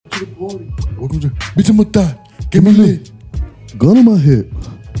the party. Welcome to bitch on my thigh. Give me lit. Gun on my hip.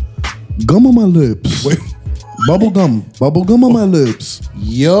 Gum on my lips. Wait. Bubble gum on my lips.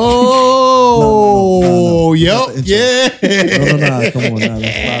 Yo, No. Yo, yeah. No, come on now,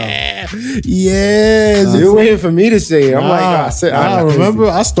 that's loud. Yes. You're waiting for me to say it. I'm like, I remember.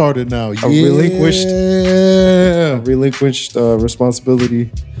 I started now. I relinquished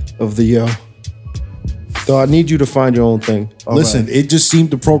responsibility of the yo. So I need you to find your own thing. Listen, it just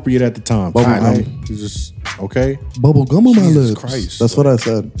seemed appropriate at the time. Bubble All right. gum. It's just okay. Bubble gum on my Jesus lips. Christ. That's what I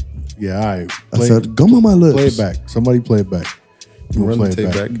said. Yeah, all right. I said gum on my lips. Play it back. Somebody play it back. You Run play the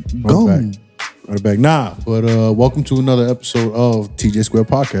it tape back. Run Gum. it back. Run it back. Nah, but welcome to another episode of TJ Square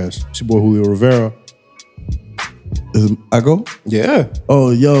Podcast. It's your boy Julio Rivera. Is I go? Yeah.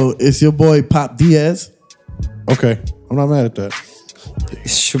 Oh, yo, it's your boy Pop Diaz. Okay, I'm not mad at that.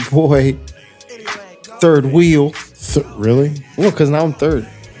 It's your boy, Third Wheel. Really? Well, because now I'm third.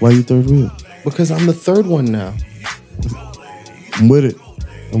 Why you third wheel? Because I'm the third one now. I'm with it.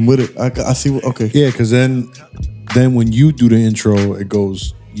 I see what, okay. Yeah, because then when you do the intro, it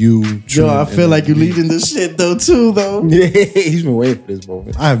goes you. Yo, I Trin, feel and like then you me. leading this shit though. Yeah, he's been waiting for this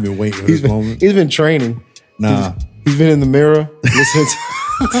moment. I haven't been waiting for this moment. He's been training. Nah. He's been in the mirror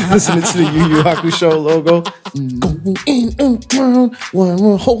listening to the Yu Yu Hakusho logo. Going in and down when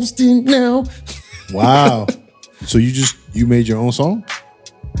we're hosting now. Wow. So you made your own song?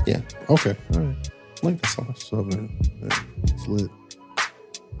 Yeah, Okay. All right. I like that song. What's up, man? Yeah, it's lit.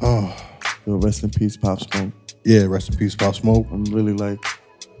 Oh, Yo, rest in peace, Pop Smoke. yeah. Rest in peace, Pop Smoke. I'm really like,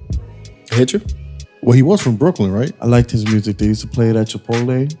 Hit you? Well, he was from Brooklyn, right? I liked his music. They used to play it at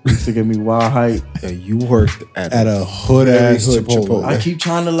Chipotle. It used to get me wild hype. Yeah, you worked at A hood ass hood Chipotle. I keep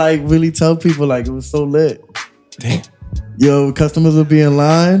trying to like really tell people like it was so lit. Damn. Yo, customers would be in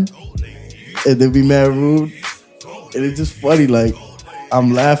line and they'd be mad rude. And it's just funny, like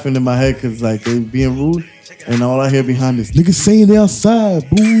I'm laughing in my head because like they being rude and all I hear behind is niggas saying they outside,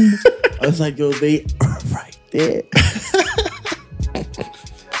 boom. I was like, yo, they are right there.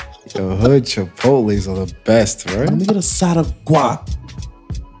 Yo, hood Chipotles are the best, right? Let me get a side of guac.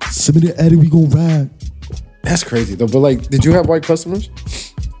 Send me the Eddie, we gon' ride. That's crazy though. But like, did you have white customers?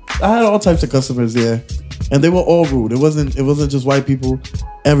 I had all types of customers, yeah. And they were all rude. It wasn't just white people.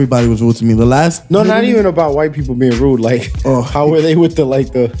 Everybody was rude to me. The last No, not even about white people being rude. Like, how were they with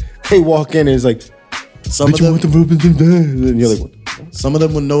the they walk in and it's like, some of them, and you're like, what? some of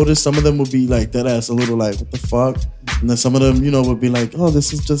them would notice, some of them would be like that ass a little like, what the fuck? And then some of them, would be like, oh,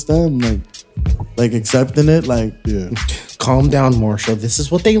 this is just them, like accepting it, like, Yeah. Calm down, Marshall. This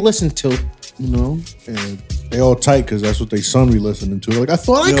is what they listen to. And they all tight because that's what they son be listening to. Like, I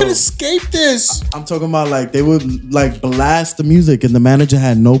thought I could escape this. I'm talking about like they would like blast the music and the manager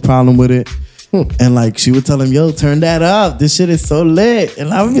had no problem with it. And like she would tell him, yo, turn that up. This shit is so lit. And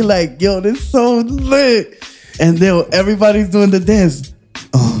I would be like, yo, this is so lit. And then everybody's doing the dance.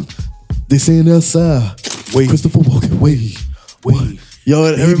 They saying they're outside. Wait, Christopher Walken, wait. Yo,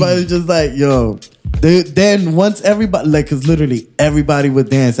 and everybody's just like, yo. Then once everybody, like, cause literally everybody would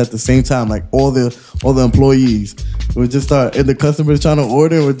dance at the same time, like all the employees would just start, and the customers trying to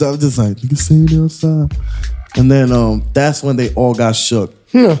order, and I'm just like, niggas saying they outside. And then that's when they all got shook.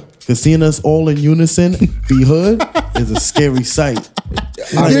 Cause seeing us all in unison be hood is a scary sight.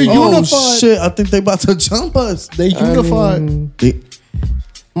 They're unified. Shit, I think they about to jump us. They unified.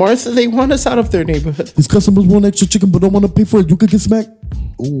 Martha, they want us out of their neighborhood. These customers want extra chicken but don't want to pay for it. You could get smacked.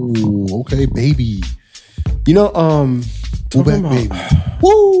 Ooh, okay, baby. You know, Pull back, baby.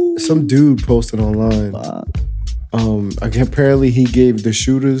 Woo! some dude posted online. Apparently he gave the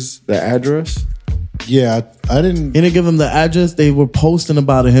shooters the address. Yeah, I didn't. He didn't give him the address. They were posting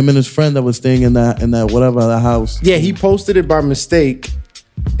about it. Him and his friend that was staying in that whatever the house. Yeah, he posted it by mistake,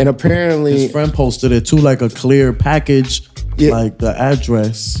 and apparently, His friend posted it too, like a clear package, Yeah. like the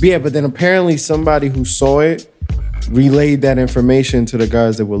address. yeah. But then apparently somebody who saw it relayed that information to the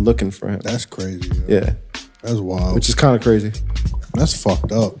guys that were looking for him. That's crazy. Yeah, That's wild. which is kind of crazy. That's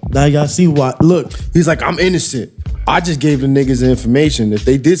fucked up. Now y'all see why. Look, He's like, I'm innocent. I just gave the niggas the information. If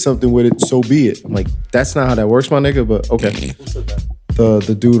they did something with it, so be it. I'm like, that's not how that works, my nigga. But okay.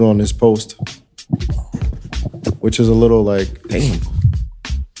 The dude on his post, which is a little like, damn.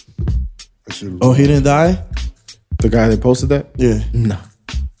 That shit was oh, he didn't die? The guy that posted that? Yeah. Nah.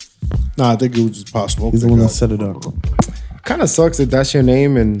 Nah, I think it was just Pop Smoke. He's the one that set it up. Kind of sucks that that's your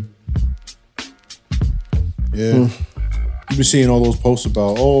name and Yeah. You've been seeing all those posts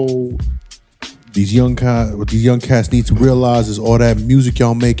about, these young cats, what these young cats need to realize is all that music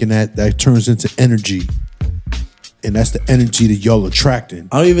y'all making that turns into energy. And that's the energy that y'all attracting.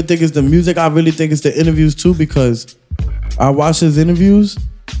 I don't even think it's the music. I really think it's the interviews too, because I watch his interviews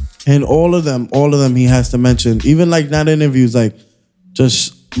And all of them, he has to mention, even like not interviews, like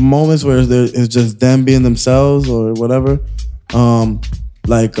just moments where it's just them being themselves or whatever.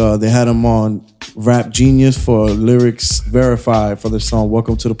 They had him on Rap Genius for Lyrics Verified for the song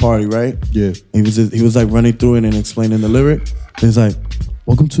 "Welcome to the Party," right? Yeah. He was like running through it and explaining the lyric. He's like,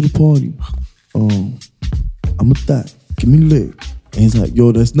 "Welcome to the party. I'm a that. Give me lit." And he's like,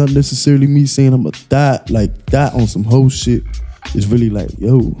 "Yo, that's not necessarily me saying I'm a that, like that on some whole shit. It's really like,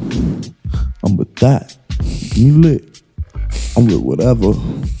 yo, I'm with that. Give me lit. I'm with whatever."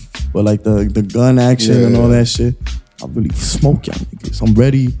 But like the gun action and all that shit, I really smoke y'all niggas. I'm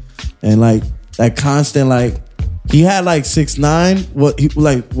ready. And like that constant, like he had like 6ix9ine, what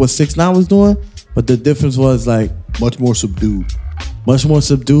 6ix9ine was doing, but the difference was like Much more subdued.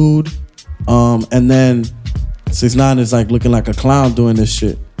 And then 6ix9ine is like looking like a clown doing this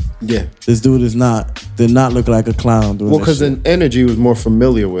shit. Yeah. This dude did not look like a clown doing Well, this because shit. the energy was more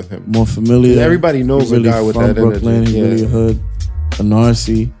familiar with him. More familiar. Everybody knows He's a guy with from that Brooklyn, energy. He's really a hood. A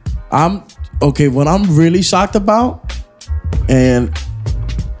Narcy. What I'm really shocked about, and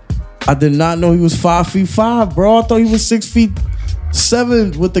I did not know he was 5'5", bro. I thought he was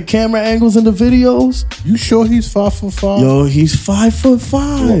 6'7" with the camera angles in the videos. You sure he's 5'5"? Yo, he's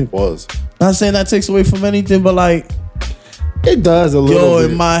 5'5". It was. Not saying that takes away from anything, but like, It does a little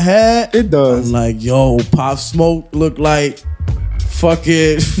bit. in my head, It does. I'm like, yo, Pop Smoke look like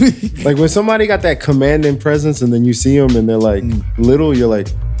fucking. Like when somebody got that commanding presence and then you see them and they're like little, you're like,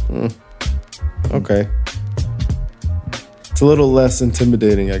 okay. It's a little less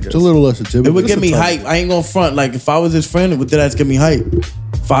intimidating, I guess. It's a little less intimidating. It would get me hype. I ain't gonna front. Like if I was his friend, it would that get me hype.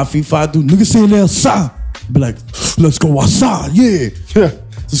 5'5" dude, niggas saying they outside. Be like, let's go outside, yeah.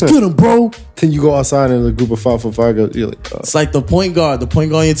 Let's get him, bro. Then you go outside and a group of 5'5" you're like, It's like the point guard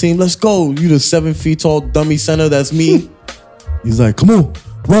on your team. Let's go. You the 7 feet tall dummy center. That's me. He's like, come on,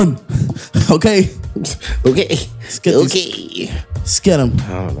 run. Okay. okay. Let's get him.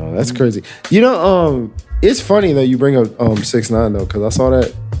 I don't know. That's crazy. You know, it's funny that you bring up 6ix9ine though, because I saw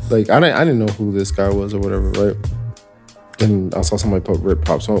that. Like, I didn't know who this guy was or whatever, right? And I saw somebody rip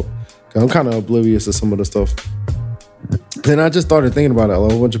Pop Smoke. I'm kind of oblivious to some of the stuff. Then I just started thinking about it.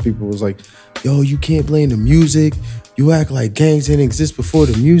 Like, a bunch of people was like, "Yo, you can't blame the music. You act like gangs didn't exist before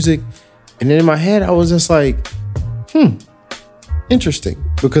the music." And then in my head, I was just like, interesting.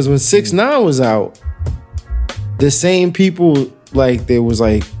 Because when 6ix9ine was out, the same people, like, they was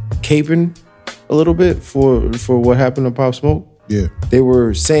like caping a little bit for what happened to Pop Smoke. Yeah. They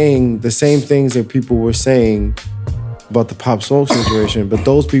were saying the same things that people were saying about the Pop Smoke situation, but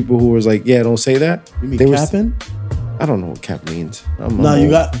those people who was like, "Yeah, don't say that." You mean they capping? I don't know what cap means. No, you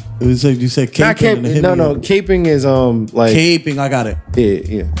got. It was like you said caping. Not caping. No. Caping is like caping. I got it.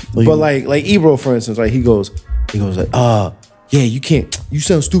 Yeah. Like, but like Ebro, for instance, right? He goes like, yeah, you can't. You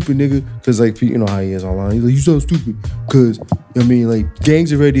sound stupid, nigga. Because like you know how he is online. He's like, you sound stupid. Because I mean, like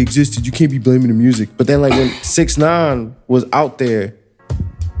gangs already existed. You can't be blaming the music. But then like when 6ix9ine was out there,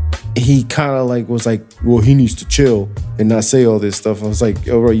 he kind of like was like, well, he needs to chill and not say all this stuff. I was like,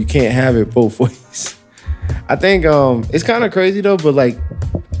 yo, bro, you can't have it both ways. I think it's kind of crazy though, but like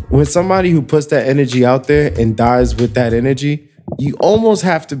when somebody who puts that energy out there and dies with that energy, you almost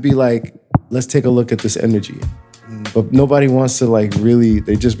have to be like, let's take a look at this energy. But nobody wants to like really,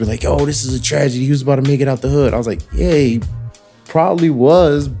 they just be like, oh, this is a tragedy. He was about to make it out the hood. I was like, yeah, he probably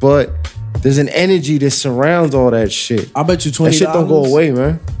was, but there's an energy that surrounds all that shit. I bet you $20. That shit don't go away,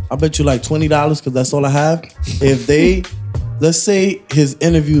 man. I bet you like $20 because that's all I have. If they, let's say his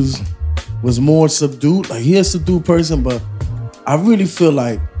interviews was more subdued, like he a subdued person, but I really feel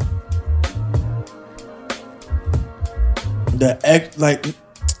like like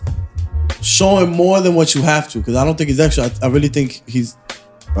showing more than what you have to, because I don't think he's extra. I really think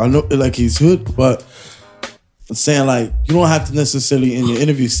I know like he's hood, but I'm saying like you don't have to necessarily in your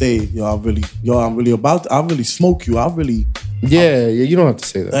interview say, I'm really smoke you. Yeah, you don't have to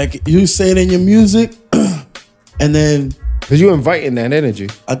say that. Like you say it in your music, and then because you're inviting that energy.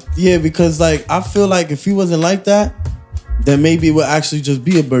 Because like I feel like if he wasn't like that, then maybe it would actually just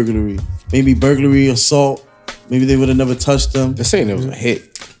be a burglary. Maybe burglary, assault. Maybe they would have never touched them. They're saying it was a hit.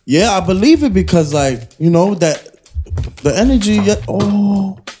 Yeah, I believe it because like that the energy.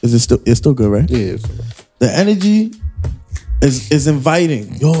 It's still good, right? Yeah. The energy is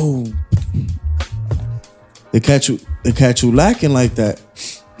inviting. Yo, they catch you lacking like that.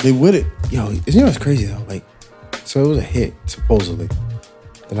 They with it. Yo, you know what's crazy though? Like, so it was a hit supposedly,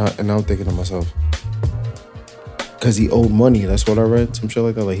 and I'm thinking to myself, because he owed money. That's what I read. Some shit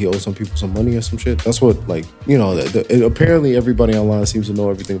like that. Like he owed some people some money or some shit. That's what apparently everybody online seems to know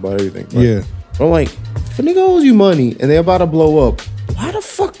everything about everything. Right? Yeah. But I'm like, if a nigga owes you money and they're about to blow up, why the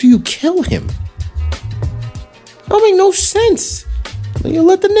fuck do you kill him? That make no sense. You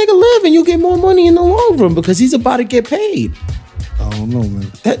let the nigga live and you get more money in the long run because he's about to get paid. I don't know,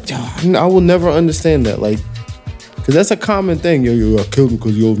 man. I will never understand that. Like, because that's a common thing. Yo, I killed him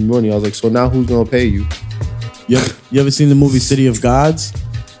because you owe me money. I was like, so now who's gonna pay you? You ever seen the movie City of Gods?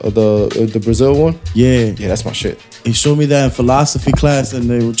 The Brazil one? Yeah, that's my shit. He showed me that in philosophy class, and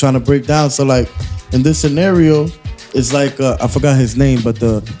they were trying to break down. So like, in this scenario, it's like I forgot his name, but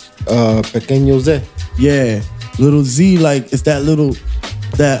the Pequeño Z. Yeah, little Z. Like it's that little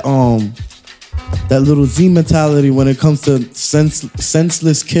Z mentality when it comes to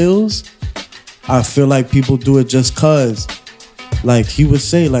senseless kills. I feel like people do it just cause. Like he would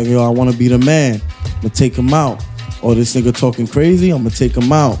say, like, yo, I want to be the man. I'm gonna take him out. Or this nigga talking crazy, I'm gonna take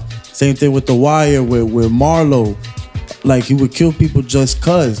him out. Same thing with The Wire with Marlo. Like he would kill people just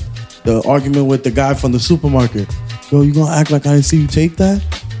cause. The argument with the guy from the supermarket. Yo, you gonna act like I didn't see you take that?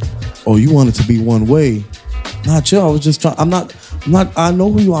 Oh, you want it to be one way. Nah, chill. I was just trying. I'm not, I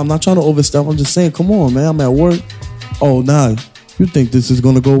know who you are. I'm not trying to overstep. I'm just saying, come on, man. I'm at work. Oh, nah. You think this is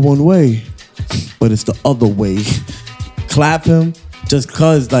gonna go one way. But it's the other way. Clap him just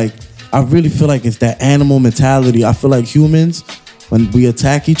cause, like, I really feel like it's that animal mentality. I feel like humans, when we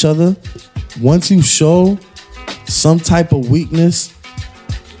attack each other, once you show some type of weakness,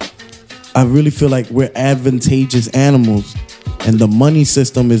 I really feel like we're advantageous animals. And the money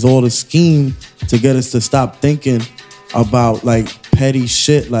system is all the scheme to get us to stop thinking about like petty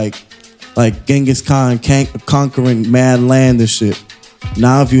shit like Genghis Khan conquering mad land and shit.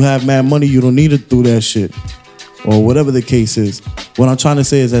 Now if you have mad money, you don't need to do that shit. Or whatever the case is. What I'm trying to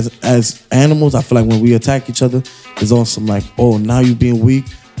say is as animals, I feel like when we attack each other, it's awesome like, oh, now you being weak,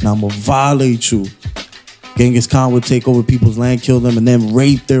 now I'm gonna violate you. Genghis Khan would take over people's land, kill them, and then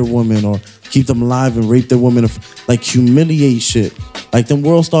rape their women or keep them alive and rape their women, like humiliate shit. Like them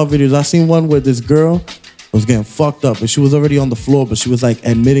World Star videos, I seen one where this girl was getting fucked up and she was already on the floor, but she was like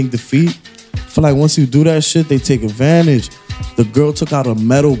admitting defeat. I feel like once you do that shit, they take advantage. The girl took out a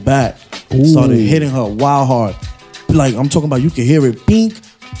metal bat, started hitting her wild hard. Like I'm talking about, you can hear it, pink,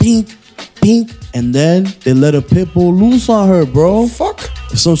 pink, pink, and then they let a pit bull loose on her, bro. Fuck.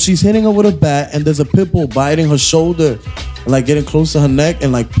 So she's hitting her with a bat, and there's a pit bull biting her shoulder, and like getting close to her neck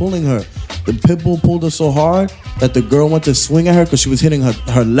and like pulling her. The pit bull pulled her so hard that the girl went to swing at her because she was hitting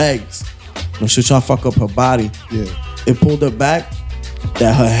her legs. You know, she was trying to fuck up her body. Yeah. It pulled her back,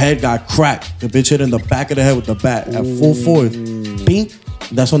 that her head got cracked. The bitch hit in the back of the head with the bat at full force. Bink.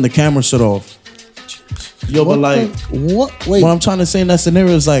 That's when the camera shut off. Yo, but like, what? Wait. What I'm trying to say in that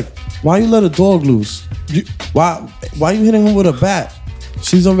scenario is like, why you let a dog loose? Why you hitting him with a bat?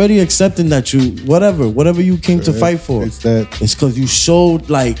 She's already accepting that you, whatever you came to fight for. It's because you showed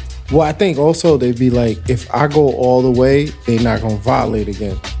like. Well, I think also they'd be like, if I go all the way, they're not gonna violate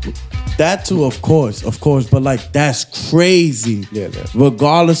again. That too, of course, but like that's crazy. Yeah, man.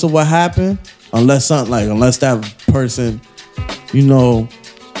 Regardless of what happened, unless that person, you know,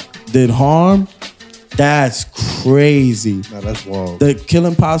 did harm, that's crazy. Nah, that's wild. The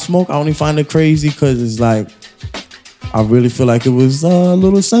killing Pop Smoke, I only find it crazy because it's like, I really feel like it was a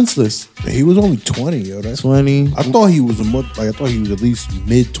little senseless. Man, he was only 20, yo. That's 20. I thought he was I thought he was at least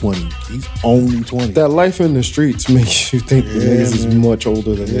mid-20s. He's only 20. That life in the streets makes you think the niggas is much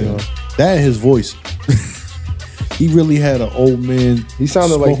older than they are. That and his voice. He really had an old man. He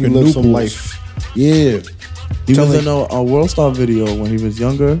sounded like he lived some life. Yeah. He was in a World Star video when he was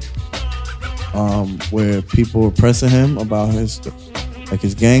younger, where people were pressing him about his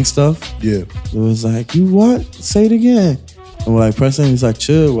gang stuff. Yeah. It was like, you what? Say it again. And we're like pressing him. He's like,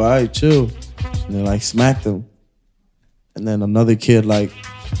 chill, all right, chill. And they like smacked him. And then another kid, like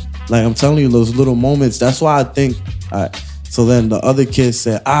I'm telling you, those little moments, that's why I think, so then the other kid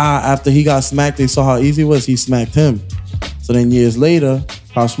said, after he got smacked, they saw how easy it was, he smacked him. So then years later,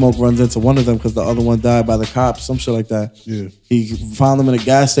 Pop Smoke runs into one of them because the other one died by the cops, some shit like that. Yeah. He found them in a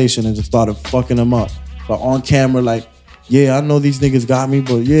gas station and just started fucking them up. But on camera, like, yeah, I know these niggas got me,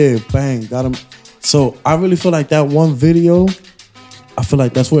 but yeah, bang, got him. So I really feel like that one video, I feel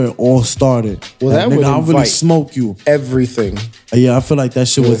like that's where it all started. Well, that nigga, would I'll really smoke you. Everything. Yeah, I feel like that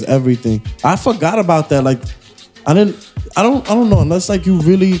shit was everything. I forgot about that. Like, I don't know. Unless like people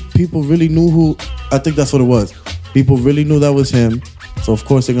really knew who. I think that's what it was. People really knew that was him. So of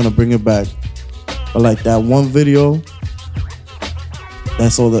course they're gonna bring it back. But like that one video,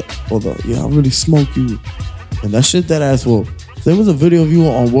 that's all the I'll really smoke you. And that shit that ass will. If there was a video of you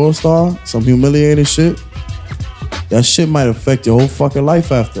on World Star, some humiliating shit, that shit might affect your whole fucking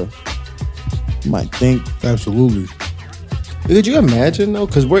life after. You might think. Absolutely. Could you imagine though?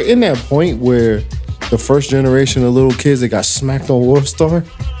 Because we're in that point where the first generation of little kids that got smacked on World Star,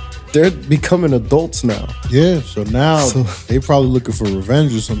 they're becoming adults now. Yeah, so now they probably looking for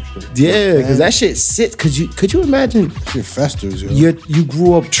revenge or some shit. Yeah, because that shit sits. Could you imagine? Shit festers, yo. You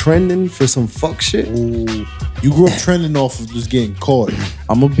grew up trending for some fuck shit. Ooh. You grew up trending off of just getting caught.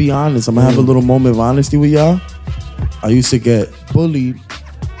 I'm gonna be honest. I'm gonna have a little moment of honesty with y'all. I used to get bullied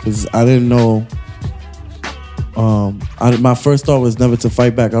because I didn't know. My first thought was never to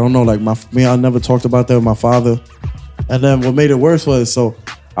fight back. I don't know, like I never talked about that with my father. And then what made it worse was, so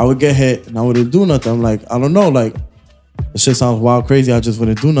I would get hit and I wouldn't do nothing. I'm like, I don't know, like, this shit sounds wild, crazy. I just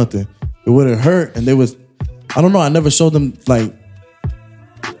wouldn't do nothing. It wouldn't hurt. And I don't know, I never showed them, like,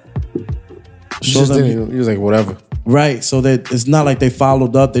 You was like, whatever. Right, so that it's not like they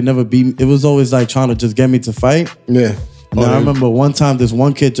followed up. They never beat me. It was always like trying to just get me to fight. Yeah. Now I remember one time this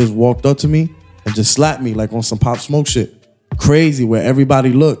one kid just walked up to me and just slapped me like on some Pop Smoke shit. Crazy, where everybody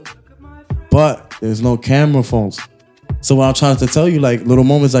looked. But there's no camera phones. So what I'm trying to tell you, like little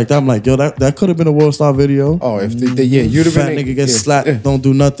moments like that, I'm like, yo, that could have been a World Star video. Oh, if you'd have Fat been nigga gets slapped, don't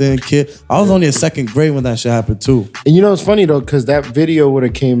do nothing, kid. I was only in second grade when that shit happened too. And you know it's funny though, because that video would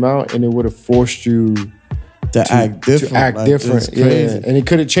have came out and it would have forced you to act different. To act like, different, yeah. And it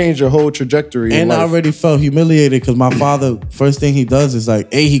could have changed your whole trajectory. And I already felt humiliated because my father, first thing he does is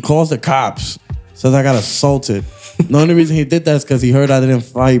like, hey, he calls the cops. Says I got assaulted. The only reason he did that is because he heard I didn't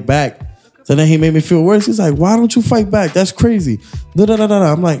fight back. So then he made me feel worse. He's like, why don't you fight back? That's crazy.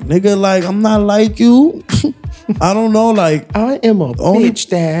 I'm like, nigga, like, I'm not like you. I don't know, like. I am a bitch,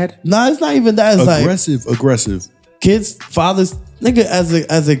 dad. Nah, it's not even that. It's aggressive. Kids, fathers, nigga,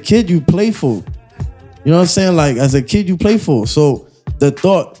 as a kid, you playful. You know what I'm saying? Like, as a kid, you playful. So the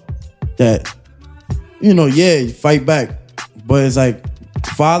thought that, you fight back. But it's like,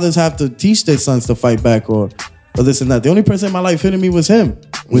 fathers have to teach their sons to fight back or this and that. The only person in my life hitting me was him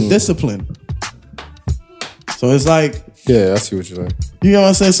with discipline. So it's like... Yeah, I see what you're saying. You know what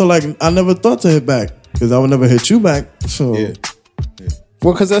I'm saying? So like, I never thought to hit back because I would never hit you back. So... Yeah.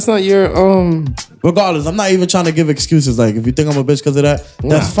 Well, because that's not your... Regardless, I'm not even trying to give excuses. Like, if you think I'm a bitch because of that,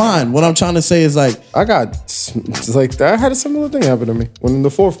 that's fine. What I'm trying to say is like... I had a similar thing happen to me when in the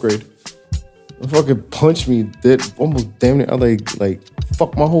 4th grade. They fucking punched me, did almost damn near, I like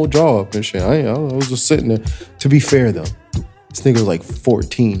fuck my whole jaw up and shit. I was just sitting there. To be fair though, this nigga was like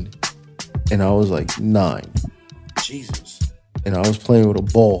 14 and I was like 9. Jesus. And I was playing with a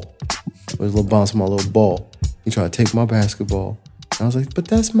ball. It was a little bounce on my little ball. He tried to take my basketball. And I was like, but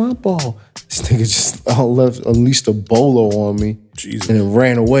that's my ball. This nigga just unleashed a bolo on me. Jesus. And then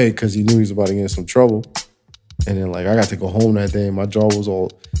ran away because he knew he was about to get in some trouble. And then like I got to go home that day and my jaw was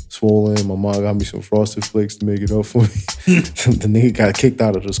all swollen. My mom got me some Frosted Flakes to make it up for me. The nigga got kicked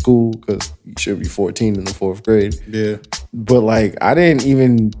out of the school because he should be 14 in the 4th grade. Yeah. But like I didn't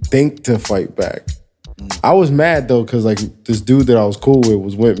even think to fight back. I was mad though because like this dude that I was cool with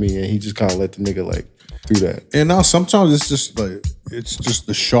was with me and he just kind of let the nigga like do that. And now sometimes it's just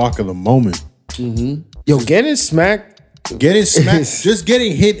the shock of the moment. Mm-hmm. Yo, getting smacked, just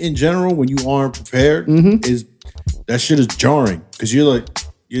getting hit in general when you aren't prepared is that shit is jarring because you're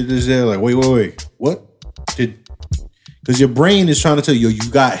just there like wait what because your brain is trying to tell you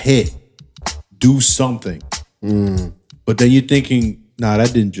you got hit, do something, but then you're thinking nah,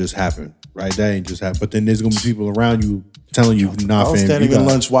 that didn't just happen, right? That ain't just happen. But then there's gonna be people around you telling you nah, I was fam, standing in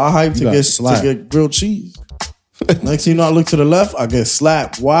lunch wild hype to get grilled cheese. Next thing you know, I look to the left, I get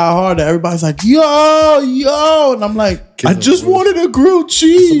slapped wild hard. And everybody's like, yo. And I'm like, I just wanted a grilled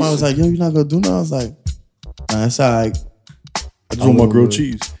cheese. Somebody was like, yo, you're not going to do nothing? I was like, nah, it's all right. I just want my grilled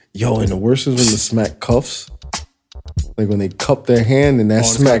cheese. Yo, and the worst is when the smack cuffs. Like when they cup their hand and that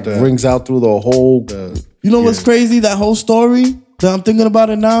smack rings out through the whole... You know what's crazy? That whole story, that I'm thinking about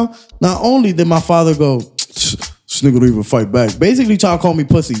it now, not only did my father go... This nigga don't even fight back. Basically trying to call me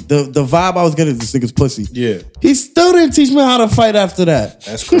pussy. The vibe I was getting is this nigga's pussy. Yeah. He still didn't teach me how to fight after that.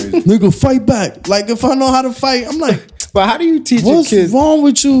 That's crazy. Nigga, fight back. Like, if I know how to fight, I'm like... But how do you teach your kid... What's wrong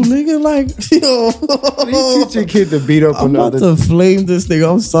with you, nigga? Like, yo... How do you teach your kid to beat up another... I'm about to flame this nigga.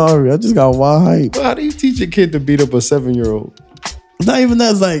 I'm sorry. I just got wild hype. But how do you teach your kid to beat up a 7-year-old? Not even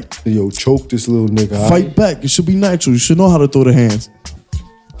that. It's like... Yo, choke this little nigga. Fight back. It should be natural. You should know how to throw the hands.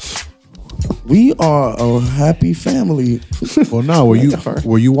 We are a happy family. Well, no, were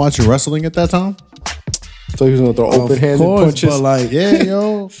you watching wrestling at that time? So he was gonna throw open handed punches. But like, yeah,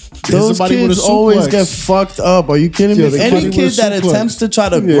 yo, those kids always get fucked up. Are you kidding me? Any kid that attempts to try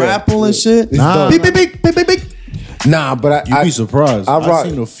to grapple and shit, nah, nah, but you'd be surprised. I've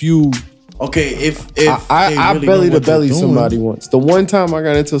seen a few. Okay, if I really belly to belly somebody once. The one time I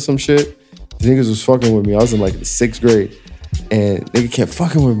got into some shit, the niggas was fucking with me. I was in like the 6th grade. And nigga kept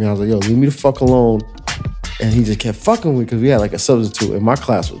fucking with me. I was like, yo, leave me the fuck alone. And he just kept fucking with me because we had like a substitute and my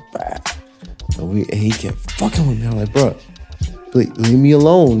class was bad. And he kept fucking with me. I'm like, bro, leave me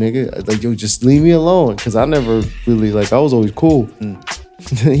alone, nigga. Like, yo, just leave me alone. Cause I never really, like, I was always cool.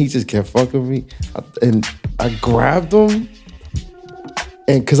 He just kept fucking with me. And I grabbed him.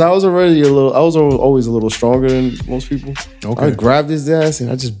 And cause I was always a little stronger than most people. Okay. I grabbed his ass and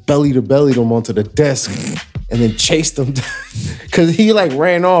I just belly to bellied him onto the desk and then chased him. Cause he like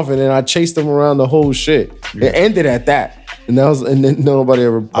ran off and then I chased him around the whole shit. Yeah. It ended at that. And then nobody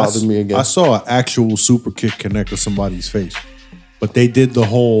ever bothered me again. I saw an actual super kick connect to somebody's face. But they did the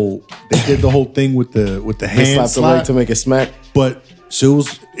whole thing with the hand slap the leg to make it smack. But so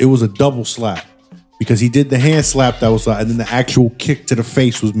it was a double slap. Because he did the hand slap that was loud, and then the actual kick to the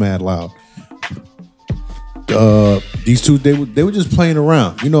face was mad loud. These two, they were just playing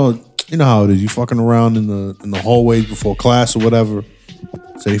around. You know how it is. You fucking around in the hallways before class or whatever.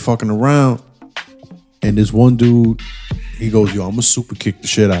 So they fucking around, and this one dude, he goes, "Yo, I'm gonna super kick the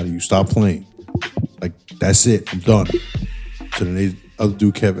shit out of you. Stop playing. Like that's it. I'm done." So then the other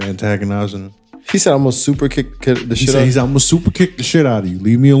dude kept antagonizing him. He said, "I'm gonna super kick the shit out." He said, "I'm gonna super kick the shit out of you.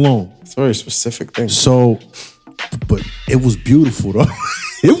 Leave me alone." It's a very specific thing. So, but it was beautiful though.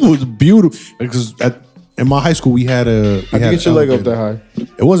 It was beautiful because in my high school we had a. How'd you get your leg up that high?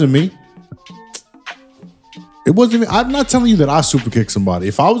 It wasn't me. It wasn't me. I'm not telling you that I super kicked somebody.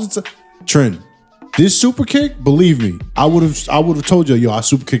 If I was Trent, this super kick, believe me, I would have told you, yo, I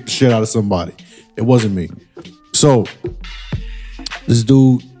super kicked the shit out of somebody. It wasn't me. So this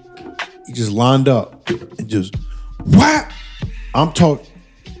dude, he just lined up and just whap. I'm talking.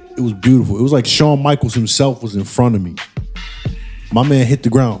 It was beautiful. It was like Shawn Michaels himself was in front of me. My man hit the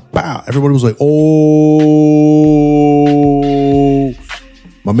ground. Bow. Everybody was like, oh.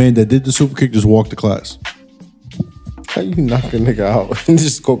 My man that did the super kick just walked to class. How you knock a nigga out?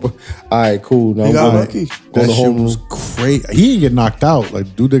 Just go, all right, cool. Now he got lucky. That shit was crazy. He didn't get knocked out. Like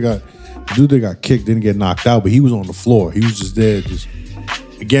the dude that got kicked didn't get knocked out, but he was on the floor. He was just there. Just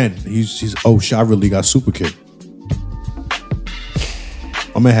again, he's oh shit, I really got super kicked.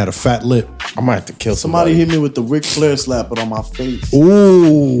 My man had a fat lip. I might have to kill Somebody hit me with the Ric Flair slap, but on my face.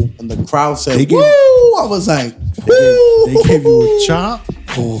 Ooh. And the crowd said, woo! I was like, woo! They gave you a chop.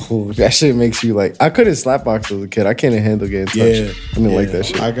 Ooh, that shit makes you like, I couldn't slap box as a kid. I can't handle getting touched. Yeah, I didn't like that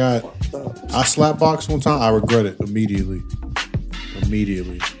shit. I slap boxed one time. I regret it immediately. I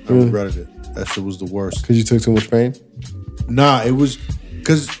regretted it. That shit was the worst. Because you took too much pain? Nah, it was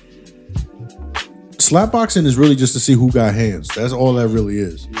because slapboxing is really just to see who got hands. That's all that really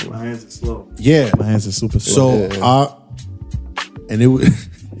is. my hands are slow. Yeah. My hands are super slow. So and it was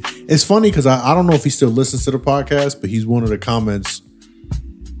it's funny because I don't know if he still listens to the podcast, but he's one of the comments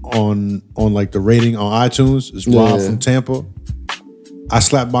on like the rating on iTunes. It's Rob from Tampa. I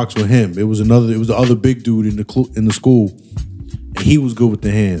slapboxed with him. It was the other big dude in the school, and he was good with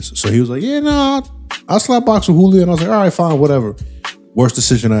the hands. So he was like, "Yeah, nah, I slapboxed with Julio," and I was like, "All right, fine, whatever." Worst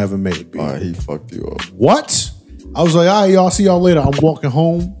decision I ever made. All right, he fucked you up. What? I was like, all right, y'all, see y'all later. I'm walking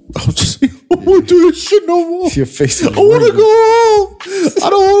home. I was just like, I don't want to do this shit no more. Your face. I want to go home. I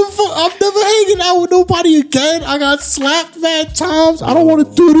don't want to. I'm never hanging out with nobody again. I got slapped mad times. I don't want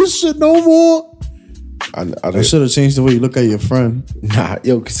to do this shit no more. I should have changed the way you look at your friend. Nah,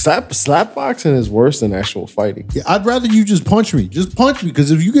 yo, slap boxing is worse than actual fighting. Yeah, I'd rather you just punch me. Just punch me,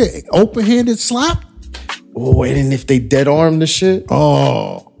 because if you get open-handed slap. Oh, and if they dead arm the shit.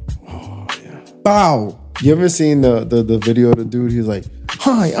 Oh yeah. Bow. You ever seen the video of the dude? He's like,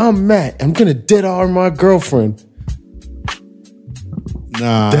 "Hi, I'm Matt. I'm gonna dead arm my girlfriend."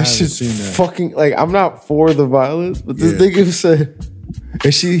 Nah, that shit's fucking like. I'm not for the violence, but this nigga said,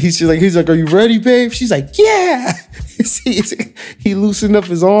 and he's like, "Are you ready, babe?" She's like, "Yeah." He loosened up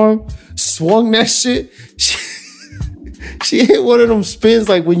his arm, swung that shit. She hit one of them spins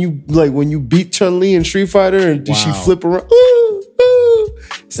like when you beat Chun-Li in Street Fighter and she flip around.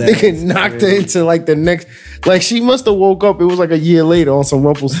 This nigga knocked her into like the next. Like she must have woke up. It was like a year later on some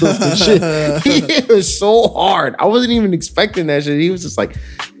Rumpelstiltskin shit. He hit her so hard. I wasn't even expecting that shit. He was just like,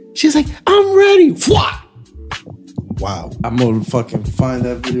 she's like, "I'm ready." What? Wow. I'm gonna fucking find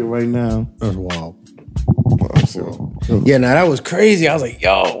that video right now. That's wild. Yeah, now that was crazy. I was like,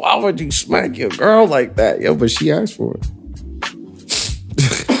 yo, why would you smack your girl like that? Yo, but she asked for it.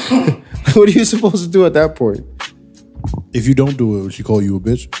 What are you supposed to do at that point? If you don't do it, would she call you a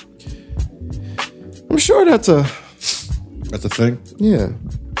bitch? I'm sure that's a thing? Yeah.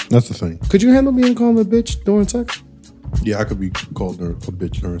 That's the thing. Could you handle being called a bitch during sex? Yeah, I could be called a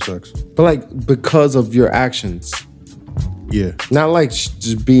bitch during sex. But like because of your actions. Yeah. Not like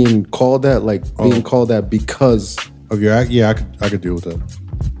just being called that, like being called that because Of your act? Yeah, I could deal with that.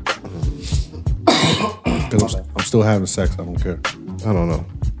 'Cause I'm still having sex. I don't care. I don't know.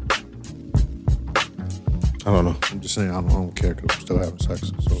 I'm just saying I don't care because I'm still having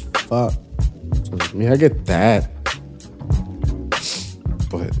sex. So Fuck. I mean, I get that.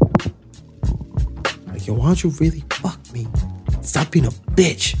 But, like, yo, why don't you really fuck me? Stop being a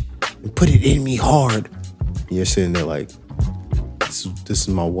bitch and put it in me hard. And you're sitting there like, this is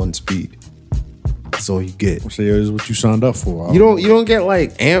my one speed. That's all you get. say this is what you signed up for. You don't get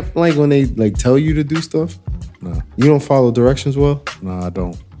like amped like when they like tell you to do stuff? No, You don't follow directions well? I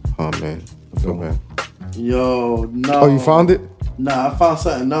don't. Oh man. I feel bad. Yo, no. Oh, you found it? Nah, I found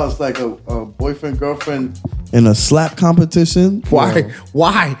something else, like a boyfriend, girlfriend in a slap competition. Why?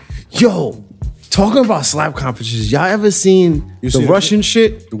 Why? Yo, talking about slap competitions, y'all ever seen the seen Russian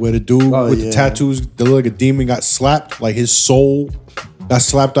shit? Where the dude with the tattoos, that look like a demon, got slapped, like his soul got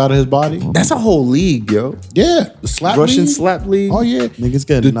slapped out of his body. That's a whole league, yo. Yeah, the slap Russian league? slap league. Oh yeah, Niggas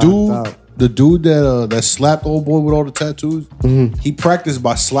get the knocked dude, out. the dude that slapped the old boy with all the tattoos. He practiced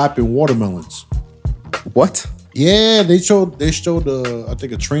by slapping watermelons. What? Yeah, they showed I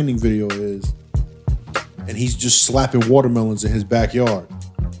think a training video is, and he's just slapping watermelons in his backyard.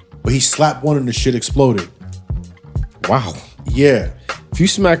 But he slapped one and the shit exploded. Wow. Yeah, If you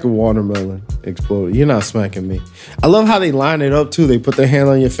smack a watermelon, explode. You're not smacking me. I love how they line it up too. They put their hand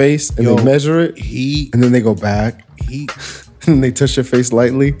on your face and Yo, they measure it, and then they go back. he And they touch your face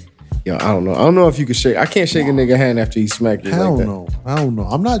lightly. Yo, I don't know. I don't know if you can shake. I can't shake a nigga hand after he smacked you hell like that. no. I don't know.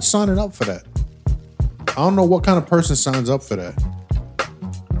 I'm not signing up for that. I don't know what kind of person signs up for that.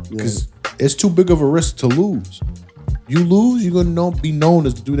 Because it's too big of a risk to lose. You lose, you're gonna be known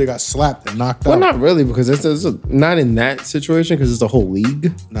as the dude that got slapped and knocked Well, out. not really, because it's not in that situation, because it's a whole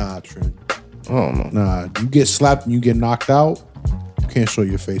league. Nah, Trent. I don't know. Nah, you get slapped and you get knocked out, you can't show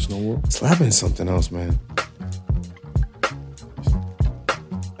your face no more. Slapping something else, man.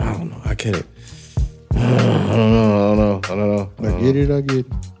 I don't know. I get it. I don't know. I get it.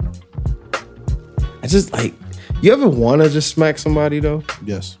 I just like, you ever want to just smack somebody though?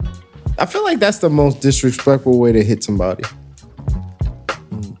 Yes. I feel like that's the most disrespectful way to hit somebody.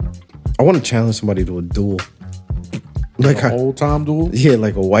 I want to challenge somebody to a duel. Like A whole time duel? yeah,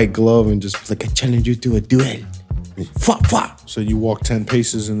 like a white glove and just like, I challenge you to a duel. Fuck, fuck. So you walk 10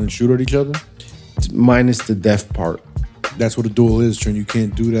 paces and then shoot at each other? Minus the death part. That's what a duel is, Trent. You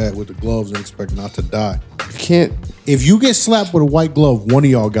can't do that with the gloves and expect not to die. You can't. If you get slapped with a white glove, one of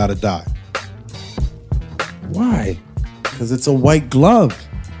y'all gotta die. Why? Because it's a white glove.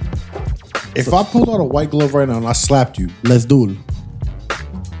 If I pulled out a white glove right now and I slapped you, Let's do it.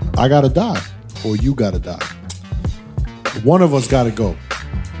 I gotta die. Or you gotta die. One of us gotta go.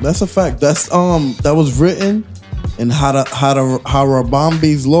 That's a fact. That's that was written in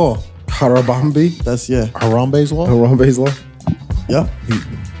Harambe's law. Harabambi? That's Harambe's law? Harambe's law? Yeah.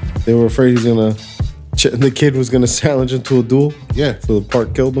 They were afraid he's gonna. The kid was gonna challenge him to a duel. Yeah. So the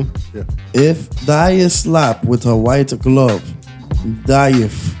part killed him. Yeah. If die is slapped with a white glove, die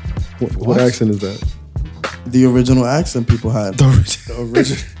if What accent is that? the original accent people had.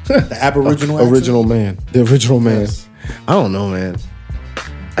 The Aboriginal accent? Original man. The original man. Yes. I don't know, man.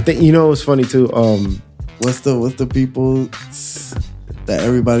 I think you know what's funny too. What's the people that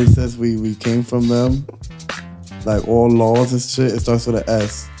everybody says we came from them? Like all laws and shit. It starts with an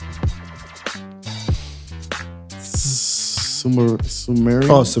S.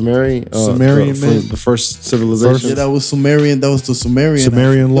 Sumerian. Oh, Sumerian. Sumerian man. The first civilization. Yeah, that was Sumerian. That was the Sumerian.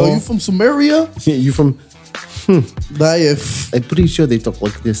 Sumerian law? Yo, you from Sumeria? You from? Daif. I'm pretty sure they talk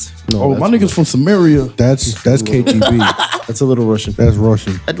like this. No, Oh, my niggas from Sumeria. That's KGB. That's a little Russian. That's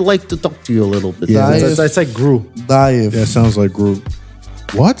Russian. I'd like to talk to you a little bit. Yeah, that's like Gru. Daif. That sounds like group.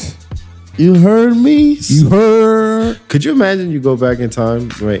 What? You heard me? You heard? Could you imagine you go back in time,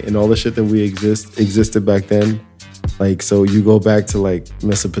 right, and all the shit that we existed back then? Like, so you go back to like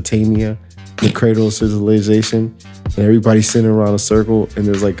Mesopotamia, the cradle of civilization, and everybody's sitting around a circle, and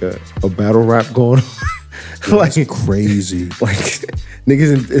there's like a battle rap going on. Like crazy. Like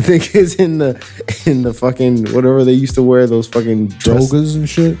niggas in the fucking whatever they used to wear, those fucking Togas and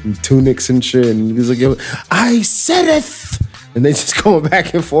shit. and tunics and shit, and he's like, yo, I said it, and they just going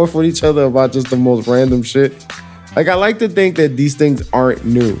back and forth with each other about just the most random shit. Like, I like to think that these things aren't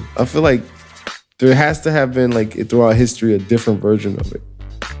new. I feel like there has to have been like throughout history a different version of it.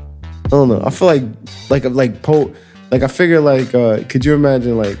 I don't know. I feel like I figure like could you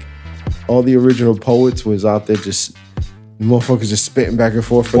imagine like all the original poets was out there just motherfuckers just spitting back and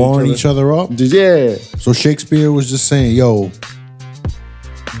forth, Barring each other up. Yeah. So Shakespeare was just saying, yo,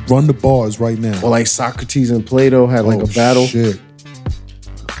 run the bars right now. Or like Socrates and Plato had like a battle. Shit.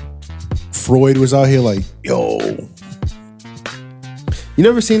 Freud was out here like, yo, You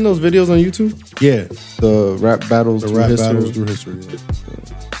never seen those videos on YouTube? Yeah, The rap battles. the through rap history? battles through history.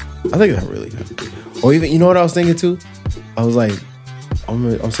 Yeah. I think that's really good. Or even, you know what I was thinking too? I was like,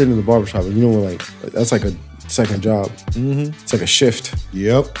 I'm sitting in the barbershop, and you know, like that's like a second job. Mm-hmm. It's like a shift.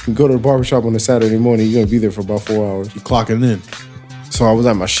 Yep, You go to the barbershop on a Saturday morning, you're gonna be there for about 4 hours. you clocking in. So I was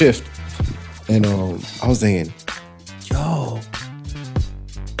at my shift, and I was thinking, yo,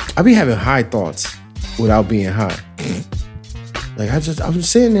 I be having high thoughts without being high. Like I'm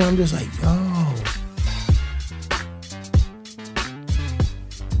just sitting there, I'm just like, yo,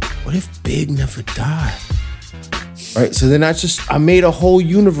 what if Big never died? Right. So then I made a whole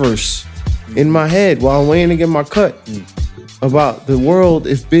universe in my head while I'm waiting to get my cut about the world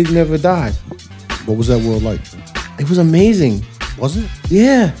if Big never died. What was that world like? It was amazing. Was it?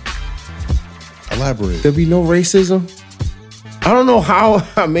 Yeah. Elaborate. There'd be no racism. I don't know how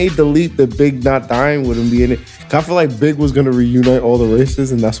I made the leap that Big not dying wouldn't be in it. I feel like Big was gonna reunite all the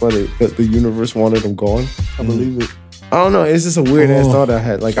races, and that's why the universe wanted them gone. I believe it. I don't know. It's just a weird ass thought I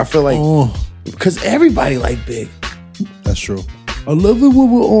had. Like I feel like because everybody like Big. That's true. I love it when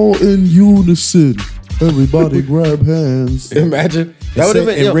we're all in unison. Everybody grab hands. Imagine that would have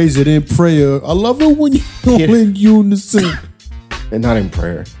been and raise it in prayer. I love it when you're in unison. and not in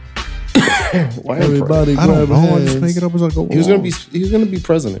prayer. Why in prayer? Everybody I don't grab know. I hands. just make it up as I go. He was gonna be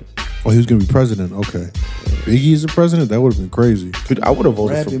president. Oh, he was gonna be president. Okay. Biggie is the president. That would have been crazy. Dude, I would have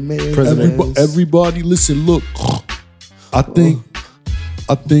voted for Rapping man. president. Everybody, listen. Look, I think.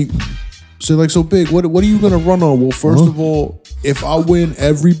 So Big. What are you gonna run on? Well, first of all, if I win,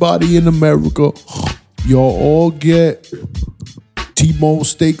 everybody in America, y'all all get T-bone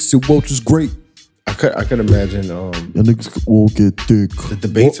steaks and Welch's Grape. I could imagine Your niggas all get thick. the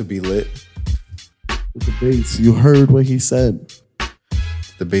debates would be lit. Debates. You heard what he said.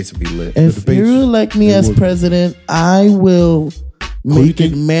 Debates would be lit. If debates, you elect me they as would be. president, I will you make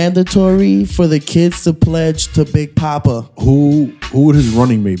it think- mandatory for the kids to pledge to Big Papa. Who would his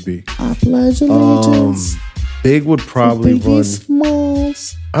running mate be? I pledge allegiance. Big would probably Biggie run.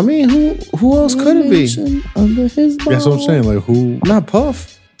 Smalls. I mean, who else could it be? Nation Under his That's what I'm saying. Like who? Not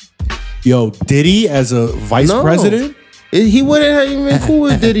Puff. Yo, Diddy as a vice No. president? He wouldn't have even been cool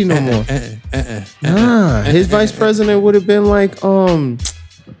with Diddy no more. Nah, his vice president would have been like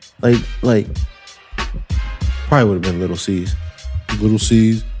probably would have been Little C's. Little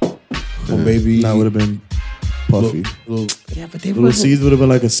C's. Or maybe That would have been Puffy. Yeah, but they Little C's would have been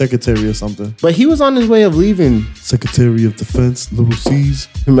like a secretary or something. But he was on his way of leaving. Secretary of Defense, Little C's.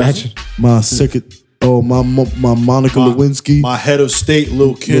 Imagine. My Monica Lewinsky. My head of state,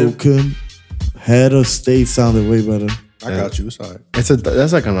 Lil' Kim. Lil' Kim. Head of state sounded way better. I got you. It's all right.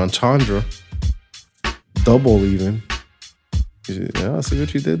 That's like an entendre. Double even. Yeah, I see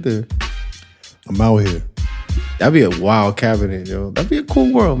what you did there. I'm out here. That'd be a wild cabinet, yo. That'd be a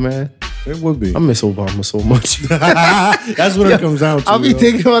cool world, man. It would be. I miss Obama so much. That's what it comes down to. I'll be yo.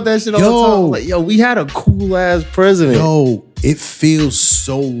 thinking about that shit all the time. Like, yo, we had a cool ass president. Yo, it feels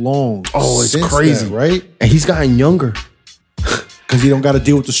so long. Oh, it's since crazy. that, right? And he's gotten younger. Because he don't got to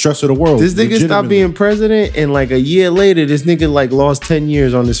deal with the stress of the world. This nigga stopped being president, and like a year later, this nigga like lost 10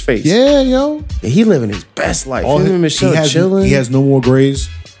 years on his face. Yeah, yo. And he living his best life. All Him his- and Michelle he chilling. has no more grades.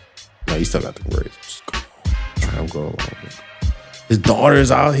 No, he still got the grades. I'm going along. His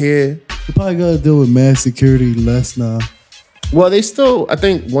daughter's out here. You probably gotta deal with mass security less now. Well, they still. I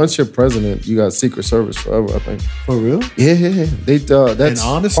think once you're president, you got Secret Service forever. I think. For real? Yeah. They that's And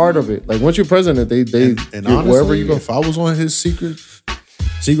honestly- part of it. Like once you're president, they And you're- honestly, wherever you go. if I was on his Secret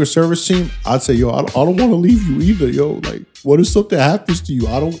Service team, I'd say, yo, I don't want to leave you either, yo. Like, what if something happens to you?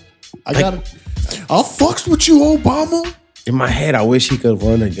 I'll fucks with you, Obama. In my head, I wish he could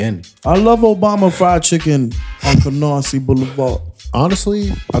run again. I love Obama fried chicken on Canarsie Boulevard.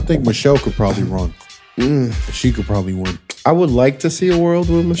 Honestly, I think Michelle could probably run. She could probably win. I would like to see a world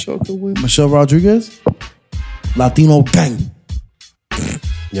where Michelle could win. Michelle Rodriguez? Latino gang.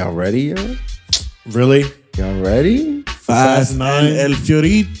 Y'all ready, yo? Really? Y'all ready? Fast Nine. and El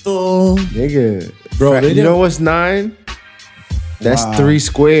Fiorito. Nigga. Bro, they you didn't- know what's 9? That's 3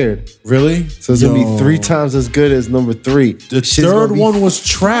 squared. Really? So it's gonna Yo. be 3 times as good as number 3. The third one was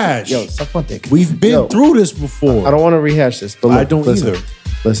trash. Yo, suck my dick. We've been Yo, through this before. I don't want to rehash this, but I look, don't listen, either.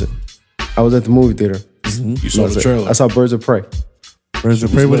 Listen, I was at the movie theater. You saw the Listen, trailer. I saw Birds of Prey. Where's the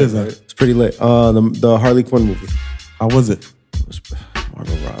Prey? What is that? It's pretty lit. The Harley Quinn movie. How was it? It was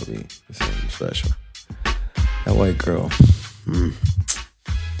Margot Robbie. It's something special. That white girl.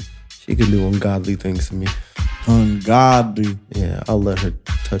 She can do ungodly things to me. Ungodly. Yeah, I'll let her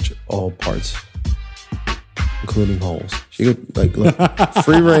touch all parts, including holes. She could like look,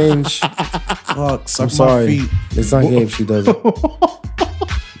 free range. Fuck, suck I'm my sorry, feet. it's not game. She does it.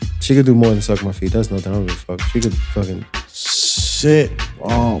 She could do more than suck my feet. That's nothing. I don't give a fuck. She could fucking shit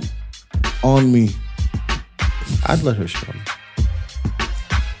on me. I'd let her shit on me.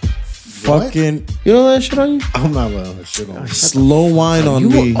 Fucking You don't let her shit on you? I'm not letting her shit on. slow wine on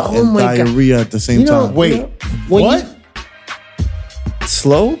me oh and my God. diarrhea at the same time. Wait, When what?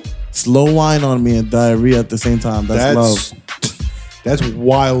 Slow? Slow wine on me and diarrhea at the same time. That's love. That's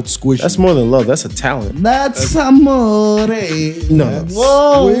wild squishy. That's more than love. That's a talent. That's amore. No.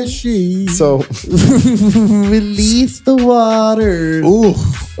 Whoa. squishy. So Release the water. Ooh.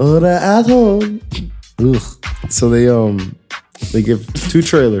 Or the asshole. so they give 2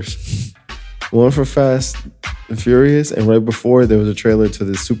 trailers. One for Fast and Furious, and right before there was a trailer to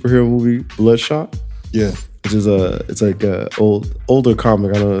the superhero movie Bloodshot. Yeah. Which is it's like a older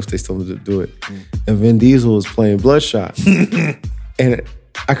comic. I don't know if they still do it. And Vin Diesel was playing Bloodshot. And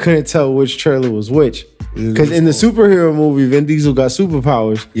I couldn't tell which trailer was which. Because in the superhero movie, Vin Diesel got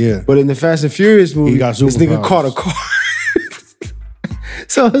superpowers. Yeah. But in the Fast and Furious movie, He got this nigga superpowers. caught a car.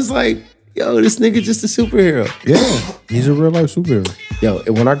 So it's like, yo, this nigga just a superhero. Yeah. He's a real life superhero. Yo,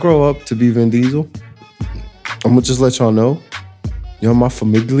 and when I grow up to be Vin Diesel, I'm gonna just let y'all know, yo, my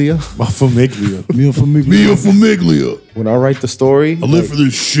famiglia, My famiglia. Mia Famiglia. Mia famiglia. when I write the story, I live for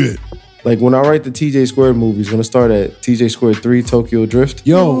this shit. like when I write the TJ Squared movie, it's gonna start at TJ Squared 3 Tokyo Drift.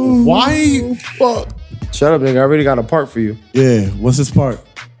 Yo, why? Fuck. Shut up, nigga. I already got a part for you. Yeah, what's his part?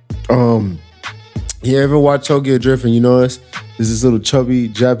 You ever watch Tokyo Drift and you notice there's this little chubby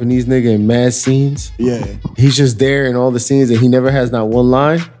Japanese nigga in mad scenes? Yeah, He's just there in all the scenes and he never has not one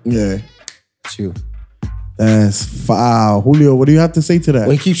line? yeah. It's you. That's foul. Julio, what do you have to say to that?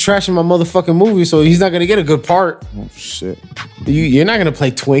 Well, he keeps trashing my motherfucking movie, so he's not gonna get a good part. Oh, shit. You're not gonna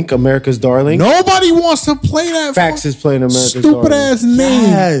play Twink, America's Darling. Nobody wants to play that Fax is playing America's stupid Darling. ass name.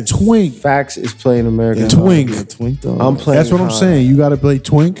 Yes. Twink. Fax is playing America's Twink. Darling. Yeah, Twink though. I'm playing. That's what I'm Han. saying. You got to play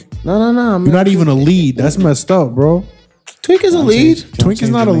Twink. No. You're not even a lead. That's messed up, bro. Twink is a lead. Twink is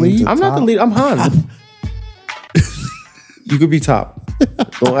not a lead. I'm not the lead. I'm Han. You could be top.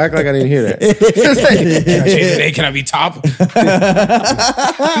 Don't act like I didn't hear that. Can I change the name? Can I be top?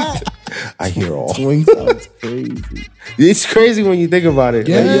 I hear all. Twink sounds crazy. It's crazy when you think about it.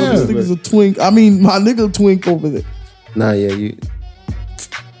 Yeah. Like, Yo, this nigga's a twink. I mean, my nigga Twink over there. Nah, yeah, you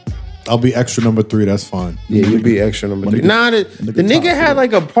I'll be extra number 3. That's fine. you'd be extra number 3. Nah, the nigga had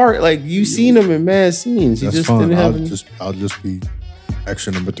like a part. Like you seen him in mad scenes. He That's just fine. didn't have. I'll just be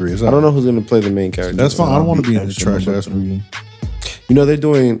extra number 3. I don't know who's gonna play the main character. That's fine. I don't want to be in the Extra trash number ass movie. 3. You know they're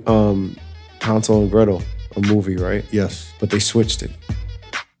doing Hansel and Gretel, a movie, right? Yes. But they switched it.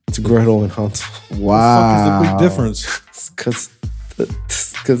 It's Gretel and Hansel. Wow. Fuck is the big difference?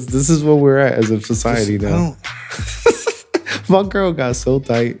 Because this is where we're at as a society I now. don't. My girl got so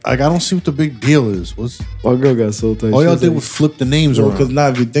tight. I don't see what the big deal is. My girl got so tight. All She y'all was did like- was flip the names Because around. now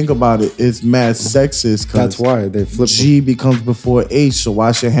if you think about it, it's mad sexist. 'cause That's why they flipped. G becomes before H, so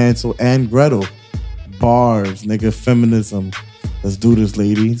why should Hansel and Gretel? Bars, nigga, feminism. Let's do this,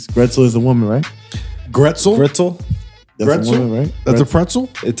 ladies. Gretel is a woman, right? Gretzel? Pretzel. That's Pretzel? a woman, right? That's a pretzel?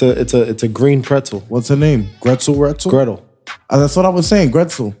 It's a green pretzel. What's her name? Gretzel? Gretel. That's what I was saying,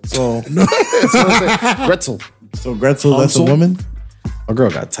 Gretzel. So, Pretzel. so Gretzel, that's a Hansel? woman? My girl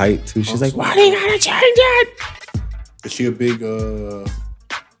got tight too. She's like, why do you gotta change it? Is she a big,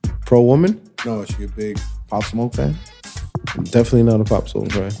 Pro woman? no, is she a big, Pop Smoke fan? Definitely not a pop soul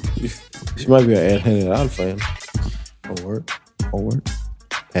fan. She might be an Ed Henry Out fan. oh, word? Oh, word.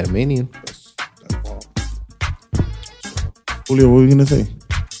 Panamanian. That's wild. Julio, what were you going to say?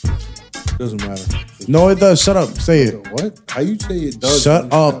 Doesn't matter. No, it does. Shut up. Say it. What? How you say it does?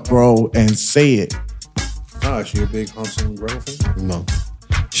 Shut up, bro, and say it. Nah, is she a big Hansel and Gretel fan? No.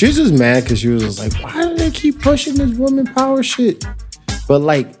 She was just mad because she was just like, why do they keep pushing this woman power shit? But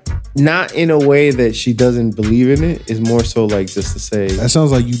like, not in a way that she doesn't believe in it. It's more so like just to say, That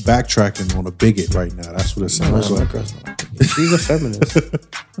sounds like you backtracking on a bigot right now. That's what it sounds "Oh, my like. girl's not." She's a feminist.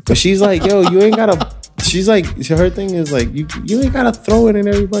 But she's like, yo, you ain't gotta, she's like, her thing is like, you ain't gotta throw it in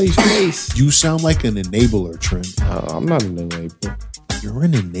everybody's face. You sound like an enabler, Trent. I'm not in the way, bro. You're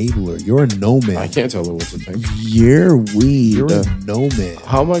an enabler. You're a nomad. I can't tell her what to think. You're weed. You're a nomad.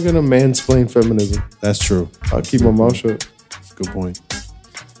 How am I gonna mansplain feminism? That's true. I'll keep my mouth shut. That's a good point.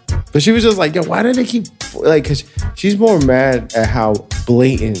 But she was just like, yo, why do they keep, like, because she's more mad at how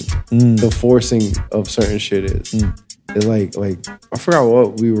blatant the forcing of certain shit is. It's like, I forgot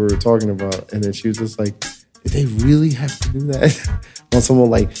what we were talking about. And then she was just like, did they really have to do that? On someone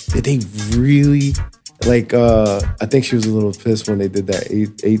like, did they really? Like, I think she was a little pissed when they did that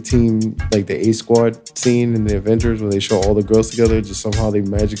A-Team, like the A-Squad scene in the Avengers where they show all the girls together, just somehow they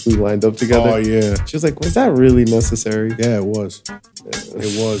magically lined up together. Oh, yeah. She was like, was that really necessary? Yeah, it was.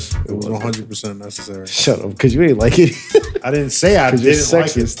 It was 100% necessary. Shut up, because you ain't like it. I didn't say I didn't you're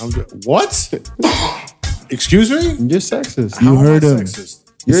like sexist. it. What? Excuse me? You're sexist. You How am I heard him.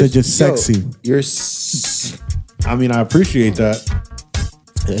 sexist? You said you're sexy. You're I mean, I appreciate that.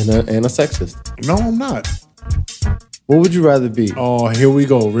 and a sexist. No, I'm not. What would you rather be? Oh, here we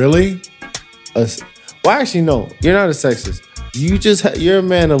go. Really? Well, actually, no. You're not a sexist. You just you're a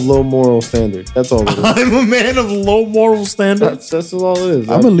man of low moral standard. That's all it is. I'm a man of low moral standards. That's all it is.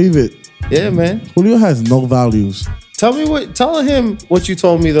 I believe it. Yeah, man. Julio has no values. Tell him what you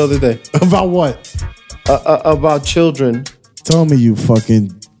told me the other day About what? about children. Tell me, you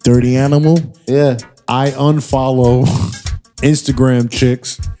fucking dirty animal. Yeah. I unfollow Instagram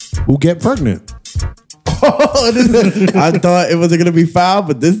chicks who get pregnant. I thought it wasn't gonna be foul,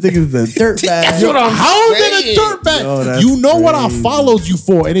 but this nigga's a dirtbag. That's what I'm How is saying. it a dirtbag? Yo, that's You know what I crazy. followed you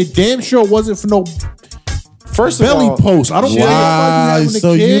for, and it damn sure wasn't for no First of belly all, post. I don't care Wow, about you having a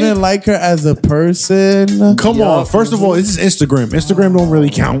so kid. you didn't like her as a person? Come on. First of all, this is Instagram. Instagram don't really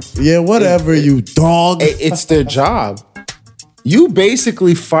count. Yeah, whatever, you dog. it's their job. You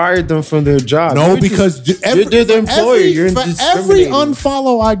basically fired them from their job. No, You're because they're the employer. You're for every discriminating.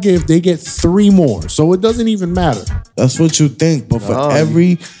 unfollow I give, they get 3 more. So it doesn't even matter. That's what you think, but for No,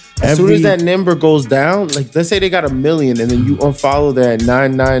 every As soon as that number goes down, like let's say they got 1 million, and then you unfollow that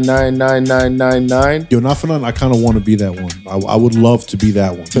 9999999. Yo, not for nothing. I kind of want to be that one. I would love to be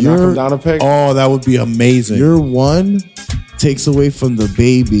that one. To knock them down a peg. Oh, that would be amazing. your one takes away from the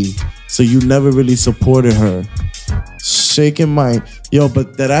baby, so you never really supported her. Shaking my yo,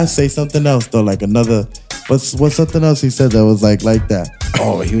 but did I say something else though? Like another, what's something else he said that was like that?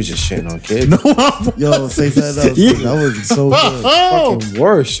 Oh, he was just shitting on kids. no, Yo, say something else. That was so good. Fucking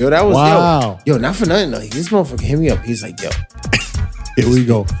worse, yo. That was Wow. yo, not for nothing. Like, this motherfucker hit me up. He's like, yo, Here we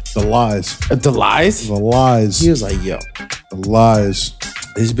go. The lies. the lies. The lies. He was like, yo, The lies.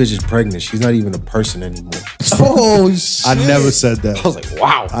 this bitch is pregnant. She's not even a person anymore. Oh shit! I never said I that. was like,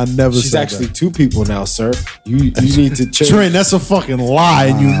 wow. I never She's said actually that. 2 people now, sir. You need to change. Trent, that's a fucking lie,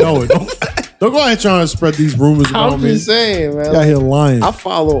 and you know it. Don't go ahead trying to spread these rumors about I'm me. just saying, man. You out here lying. I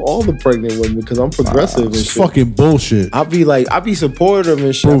follow all the pregnant women because I'm progressive and It's shit. fucking bullshit. I be supportive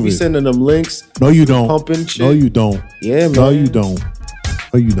and shit. I Prove be it. sending them links. No, you don't. Pumping shit. No, you don't. Yeah, man. No, you don't.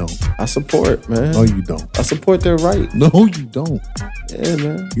 No, you don't. I support, man. No, you don't. I support their right. No, you don't. Yeah,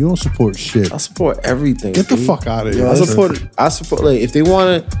 man. You don't support shit. I support everything. Get the dude. fuck out of here. I support like if they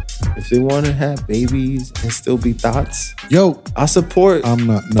wanna have babies and still be thoughts, Yo, I support I'm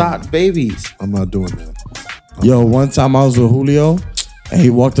not. No, thought babies. I'm not doing that. Yo, one time I was with Julio, and he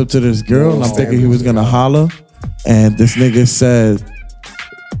walked up to this girl, and I'm thinking he was gonna holler, and this nigga said,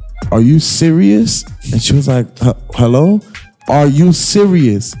 "Are you serious?" And she was like, "Hello? Are you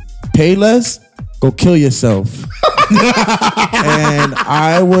serious? Pay less? Go kill yourself." And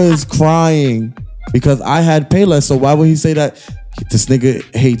I was crying because I had pay less. So why would he say that? This nigga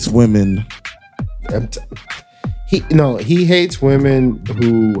hates women. He hates women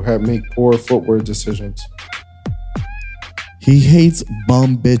who make poor footwear decisions. He hates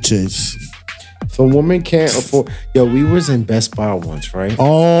bum bitches. If a woman can't afford, we was in Best Buy once, right?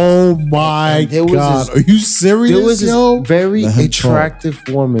 Oh my And there was god, this- are you serious, There was this yo? very Let him attractive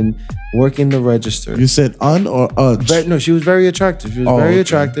woman working the register. You said un or No, she was very attractive. She was very okay.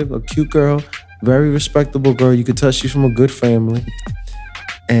 attractive, a cute girl, very respectable girl. You could tell she's from a good family.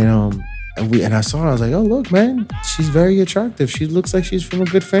 And I saw her. I was like, oh look, man, she's very attractive. She looks like she's from a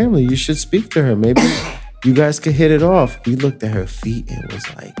good family. You should speak to her. Maybe you guys could hit it off. We looked at her feet and was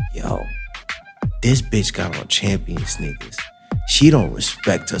like, yo, this bitch got on champion sneakers. She don't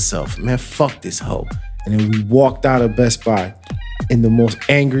respect herself. Man, fuck this hoe. And then we walked out of Best Buy in the most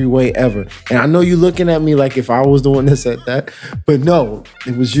angry way ever. And I know you looking at me like if I was the one that said that, but no,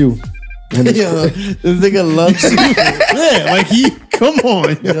 it was you. And Yo, this nigga loves you. Yeah, like come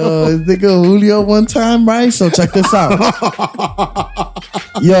on, yo. Yo, this nigga Julio one time, right? So check this out.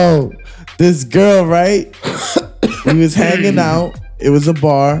 Yo, this girl, right? We was hanging out. It was a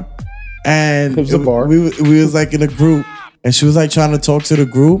bar. And It was a bar. We was like in a group. And she was like trying to talk to the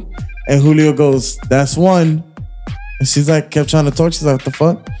group. And Julio goes, that's one. And she's like, kept trying to talk. She's like, what the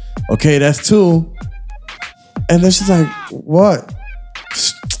fuck? Okay, that's 2. And then she's like, what?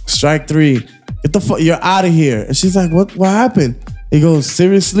 Strike 3. Get the fuck, you're out of here. And she's like, what happened? He goes,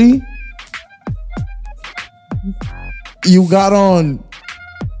 seriously? You got on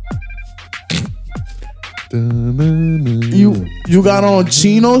You got on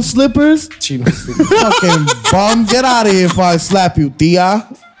chino slippers? Chino. Fucking bum, get out of here if I slap you, Tia.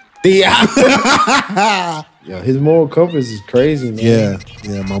 Yo, his moral compass is crazy, man.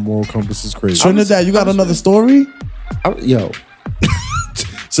 Yeah, my moral compass is crazy. Trinidad, you got another story? Yo,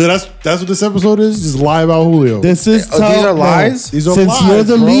 So that's what this episode is? Just lie about Julio. This is these are lies? These are Since lies, you're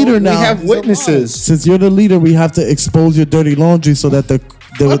the bro. leader We now, we have witnesses. since you're the leader, we have to expose your dirty laundry so that the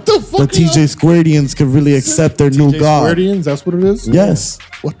What the fuck TJ Squaredians can really accept their new god. Squaredians, that's what it is? Yes.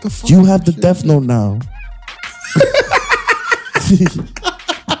 What the fuck? You have the Death Note now.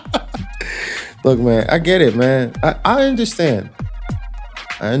 Look, man, I get it, man. I understand.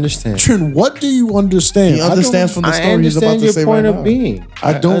 I understand. Trin, what do you understand? He understands from the I story he's about understand to your say point right of now. being.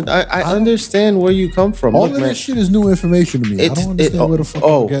 I don't- I understand where you come from. All Look, of man, this shit is new information to me. I don't understand where the fuck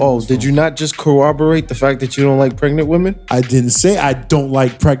I'm getting this did from. you not just corroborate the fact that you don't like pregnant women? I didn't say I don't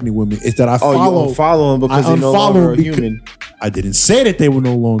like pregnant women. It's that I Oh, follow. you unfollow them because I they're no longer unfollow a because- human. I didn't say that they were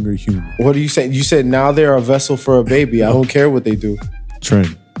no longer human. What are you saying? You said now they're a vessel for a baby. I don't care what they do.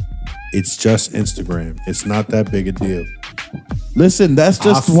 Trin, it's just Instagram. It's not that big a deal. Listen, that's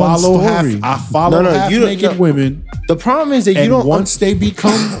just I one follow story. I follow No, you don't- half-naked no. women, The problem is that you and don't. once they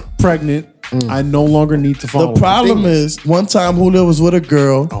become pregnant, I no longer need to follow. The problem thing is, one time Julio was with a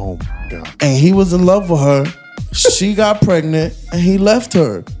girl oh my god, and he was in love with her. She got pregnant and he left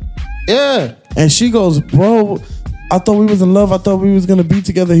her. Yeah. And she goes, bro, I thought we was in love. I thought we was gonna be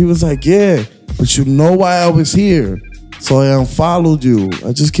together. He was like, yeah, but you know why I was here. So I unfollowed you.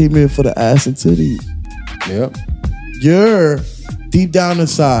 I just came here for the ass and titties. Yep. You're deep down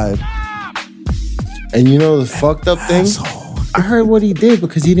inside. And you know the fucked up thing? I heard what he did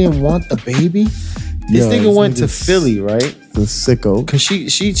because he didn't want the baby. This Yo, nigga this went to nigga's Philly, right? The sicko. Cause she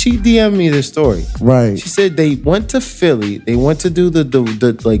DM'd me this story. Right. She said they went to Philly. They went to do the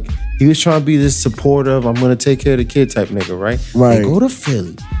like he was trying to be this supportive, I'm gonna take care of the kid type nigga, right? Right. They go to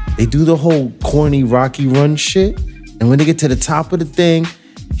Philly. They do the whole corny Rocky Run shit. And when they get to the top of the thing,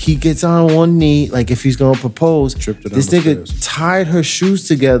 he gets on one knee, like if he's gonna propose. Tripped her down This the nigga stairs. tied her shoes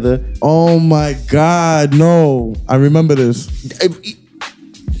together. Oh my God, no. I remember this.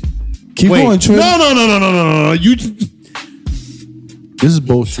 Keep going, Trent. no. You. This is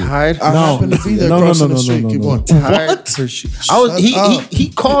bullshit. Tied I happened to be there crossing the street. Keep going. tied her shoes. He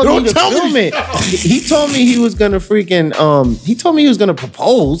called Don't me to tell me film it. He told me he was gonna freaking he told me he was gonna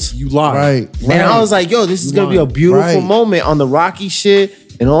propose. You lie. Right. And I was like, yo, this is gonna be a beautiful Right. moment on the Rocky shit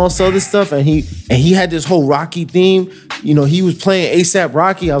and all this other stuff. And he had this whole Rocky theme. You know, he was playing ASAP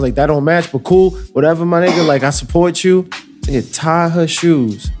Rocky. I was like, that don't match, but cool. Whatever, my nigga. Like, I support you. Nigga, tie her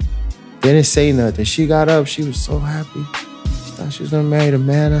shoes. They didn't say nothing. She got up. She was so happy. She thought she was gonna marry the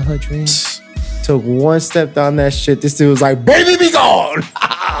man of her dreams. Took one step down that shit. This dude was like, baby, be gone.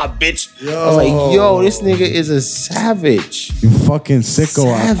 Bitch. I was like, yo, this nigga is a savage. You fucking sicko.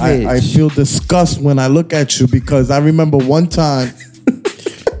 Savage. I feel disgust when I look at you because I remember one time.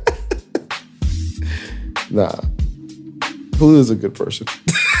 Nah. Julio's a good person.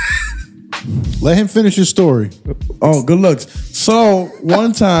 Let him finish his story, Oh, good looks. So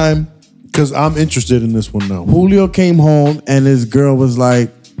one time, because I'm interested in this one now. Julio came home and his girl was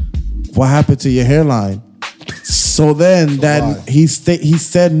like, "What happened to your hairline?" So then that he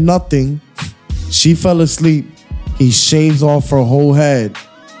said nothing. She fell asleep. He shaves off her whole head.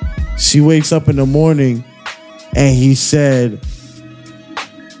 She wakes up in the morning and he said,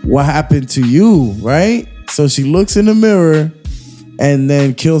 "What happened to you?" Right? So she looks in the mirror and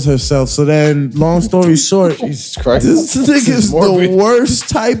then kills herself. So then, long story short, Jesus Christ. this nigga's the worst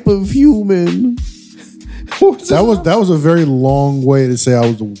type of human. That was a very long way to say I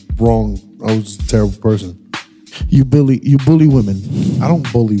was a terrible person. You bully women. I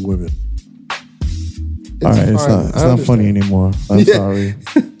don't bully women. All right, it's fine. not I funny understand. anymore. I'm sorry.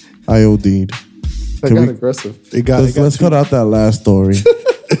 I OD'd. I Can got we- aggressive. Let's cut out that last story.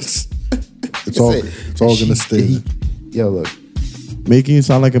 It's all gonna stay. Yo, look. Making you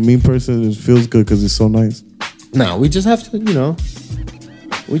sound like a mean person it feels good because it's so nice. Nah, we just have to, you know,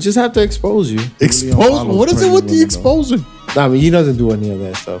 we just have to expose you. Expose. unfollows What is it with pregnant the women, exposing? Nah, I mean, he doesn't do any of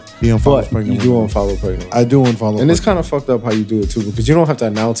that stuff. He unfollows But pregnant you do women. unfollow pregnant. I do unfollow. And it's kind of fucked up how you do it too, because you don't have to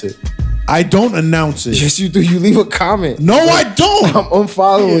announce it. I don't announce it. Yes, you do. You leave a comment. No, I don't. I'm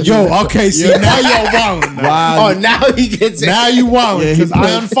unfollowing you. Yo, okay, see now you're wilding. Oh, now he gets it. Now you wilding Yeah, he because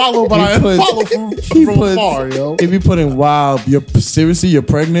I put- unfollow, but I he puts- unfollow he from puts- far, yo. If you put in wow, you're seriously you're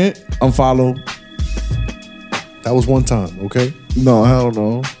pregnant, unfollow. That was one time, okay? No, hell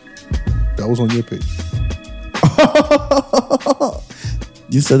no. That was on your page.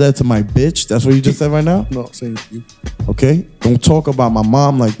 You said that to my bitch? That's what you just said right now? No, saying you. Okay? Don't talk about my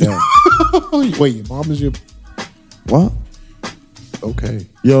mom like that. Wait, your mom is your... What? Okay.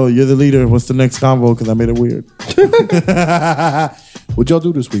 Yo, you're the leader. What's the next convo? Because I made it weird. What y'all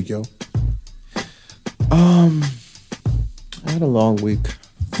do this week, yo? I had a long week.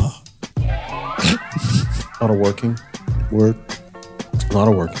 A lot of working. Work. A lot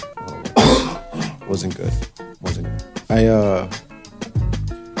of working. Wasn't good. I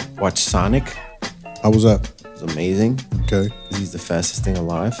watched Sonic. How was that? It was amazing. Okay. He's the fastest thing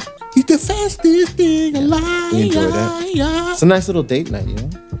alive. He's the fastest thing alive. We enjoyed that. It's a nice little date night, you know?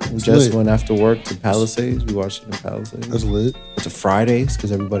 We just lit. went after work to Palisades. We watched it in Palisades. That's lit. It's a Fridays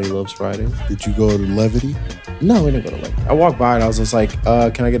because everybody loves Fridays. Did you go to Levity? No, we didn't go to Lake. I walked by and I was just like,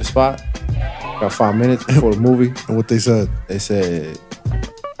 can I get a spot? Got 5 minutes before the movie. And what they said? They said,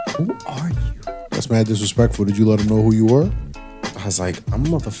 who are you? That's mad disrespectful. Did you let them know who you were? I was like, I'm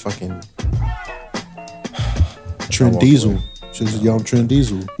motherfucking Trent walked Diesel. away. She's young Trent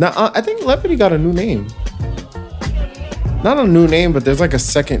Diesel. Now, I think Levity got a new name. Not a new name, but there's like a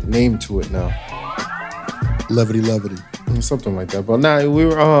second name to it now. Levity. Something like that. But nah, we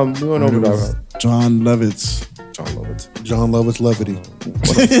went over to John Lovitz. John Lovitz. John Lovitz Levity.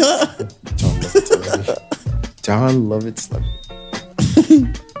 John Lovitz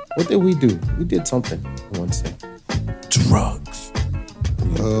Levity. What did we do? We did something on Wednesday. Drugs.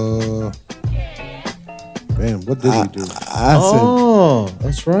 Damn, what did we do? Oh,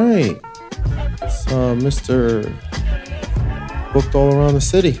 that's right. It's, Mr. booked all around the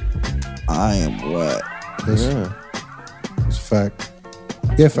city. I am what? Yeah. It's a fact.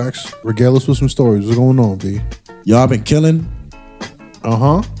 Yeah, facts. Regale us with some stories. What's going on, B? Y'all been killing?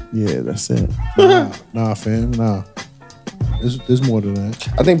 Uh-huh. Yeah, that's it. Nah, fam. Nah. There's more than that.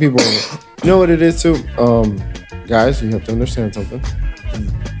 I think people, you know what it is too? Guys, you have to understand something.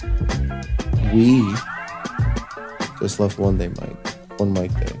 We just left one mic day.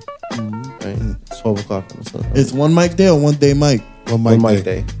 Right? It's 12 o'clock on the Sunday. It's one mic day or one day mic? One One mic mic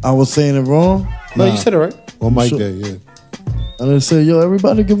day. day. I was saying it wrong. No, you said it right. One mic Sure. day, yeah. And I said, yo,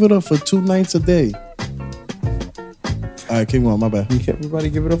 everybody give it up for 2 nights a day. All right, keep going, my bad. Everybody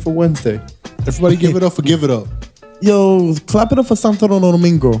give it up for Wednesday. Everybody give it up for Give It Up. Yo, clap it up for Santo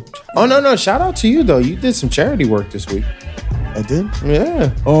Domingo. Oh, no. Shout out to you, though. You did some charity work this week. I did?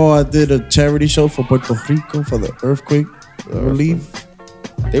 Yeah. Oh, I did a charity show for Puerto Rico for the earthquake relief.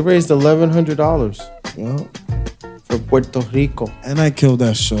 They raised $1,100 Yeah. for Puerto Rico. And I killed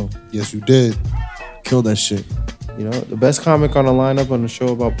that show. Yes, you did. Killed that shit. You know, the best comic on the lineup on the show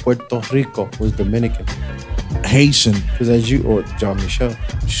about Puerto Rico was Dominican. Haitian. Because or John Michel.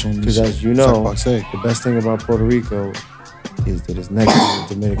 Because as you know, Say. the best thing about Puerto Rico is that it's next to the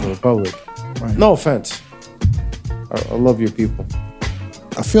Dominican Republic. Right. No offense. I love your people.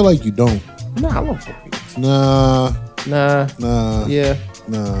 I feel like you don't. Nah, I love Puerto Rico. Nah. Yeah.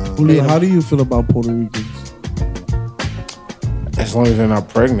 Nah. Julio, how do you feel about Puerto Ricans? As long as they're not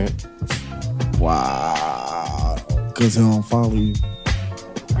pregnant. Wow. Because he don't follow you.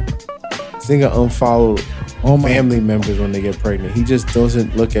 This nigga unfollowed Oh my, family members when they get pregnant. He just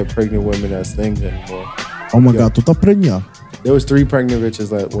doesn't look at pregnant women as things anymore. oh my God, tú estás preñada? There was 3 pregnant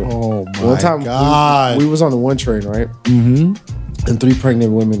bitches that were. Oh my One time, God. we was on the one train, right? Mm-hmm. And 3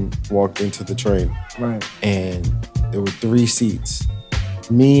 pregnant women walked into the train. Right. And there were 3 seats.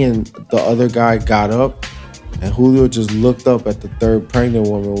 Me and the other guy got up, and Julio just looked up at the 3rd pregnant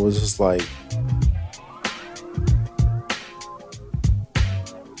woman, was just like,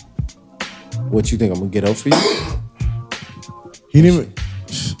 what you think, I'm gonna get up for you? He didn't even,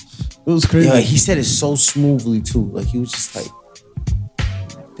 it was crazy. Yeah, he said it so smoothly too. Like he was just like,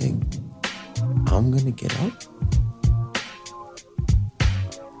 think I'm gonna get up?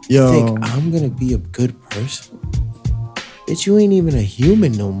 Yo, Think I'm gonna be a good person? Bitch, you ain't even a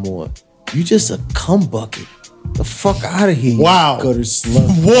human no more. You just a cum bucket. The fuck out of here. Wow. You gutter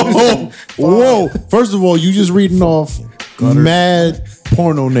slut. Whoa. First of all, you just reading off mad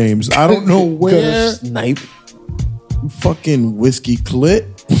porno names. I don't know Gutter where. snipe. fucking whiskey clit.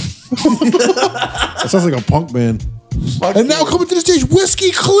 That sounds like a punk band. And now coming to the stage,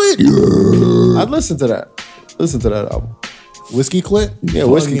 Whiskey Clit. I'd listen to that. Listen to that album. Whiskey Clit? Yeah,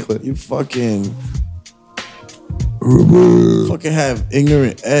 Whiskey Clit. You fucking have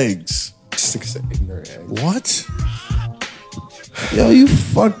ignorant eggs. Just like I said, ignorant egg. What? Yo, you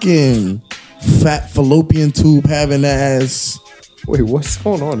fucking fat fallopian tube having ass. Wait, what's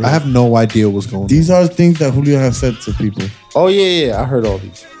going on here? I have no idea what's going on. These are things that Julio has said to people. Oh, yeah. I heard all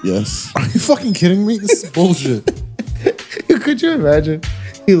these. Yes. Are you fucking kidding me? This is bullshit. Could you imagine?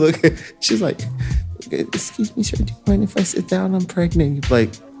 You look at, she's like, excuse me, sir, do you mind if I sit down? I'm pregnant. You're like,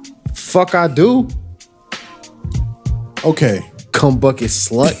 fuck I do. Okay. cum bucket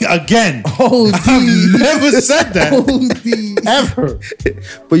slut. Again. Oh, I've never said that. Ever.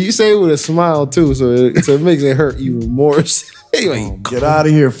 But you say it with a smile too, so it makes it hurt even more. Anyway, Get out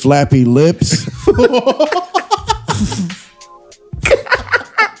of here, flappy lips.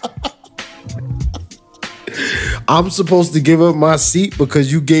 I'm supposed to give up my seat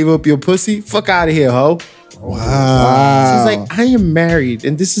because you gave up your pussy? Fuck out of here, ho. Wow. She's like, I am married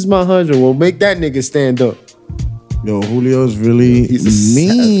and this is my husband. Well, make that nigga stand up. Yo, Julio's really He's a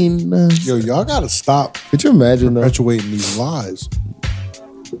mean. Yo, y'all gotta stop Could you imagine though? perpetuating these lies.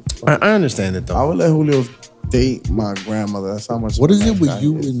 I understand it I though. would let Julio date my grandmother. That's how much. What is of a it nice with guy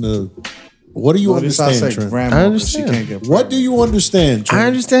you he is. in the? What do you Notice I understand, said Trent? grandma, I 'cause understand. She can't get What do you understand, Trent? I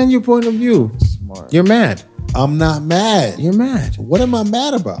understand your point of view. Smart. You're mad. I'm not mad. You're mad. What am I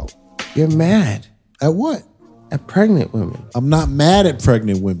mad about? You're mad At what? at pregnant women. I'm not mad at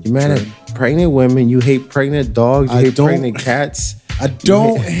pregnant women. You're mad Trent. at pregnant women. You hate pregnant dogs. You I hate don't- pregnant cats. I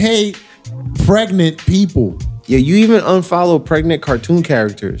don't hate pregnant people. Yeah, you even unfollow pregnant cartoon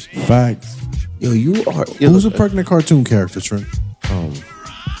characters. Facts. Yo, you are. Who's a pregnant cartoon character, Trent?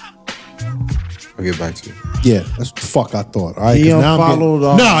 I'll get back to you. Yeah, that's what the fuck I thought. All right, He 'cause now I'm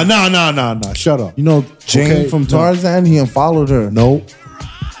unfollowed, getting- No. Shut up. You know Jane Okay, from no. Tarzan? He unfollowed her. Nope.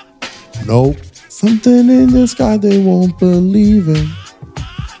 Something in the sky they won't believe in.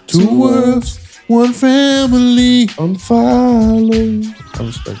 Two worlds, one family. Unfollowed. I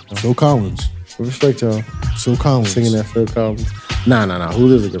respect y'all. Phil Collins. I respect y'all. Phil Collins. Singing that Phil Collins. Nah.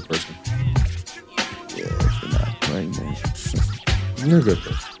 Who is a good person? Yeah, if you're not pregnant. You're a good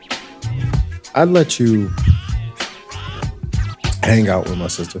person. I'd let you hang out with my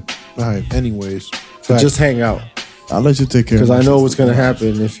sister. All right. Anyways, Just hang out. I'll let you take care of Because my I know sister. what's going to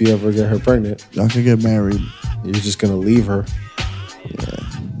happen if you ever get her pregnant. Y'all can get married. You're just going to leave her.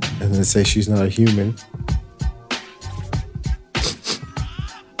 And then say she's not a human.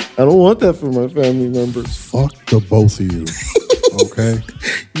 I don't want that for my family members. fuck the both of you. Okay.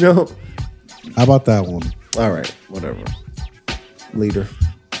 No. How about that one? All right. Whatever. Leader.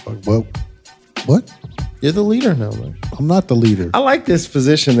 Fuck, what? You're the leader now, man. I'm not the leader. I like this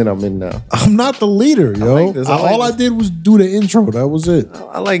position that I'm in now. I'm not the leader, yo. like this. I like All I this. did was do the intro. That was it.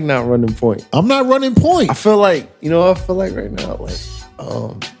 I like not running point. I'm not running point. I feel like, I feel like right now, like,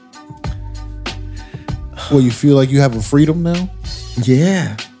 Well, you feel like you have a freedom now?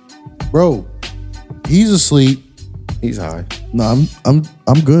 yeah, Bro, he's asleep. he's high. No,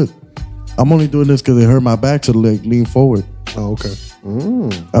 I'm good. I'm only doing this because it hurt my back to like lean forward. Oh, okay.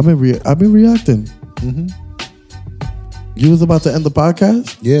 I've been reacting. You was about to end the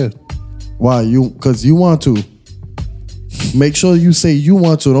podcast? Yeah. Why? Because you want to. Make sure you say you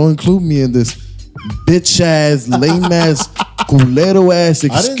want to. Don't include me in this bitch ass, lame ass, culero ass I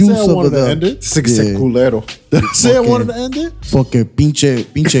didn't excuse say I wanted of to end the it. Six Yeah. culero. Did I say I Okay. wanted to end it? fucking pinche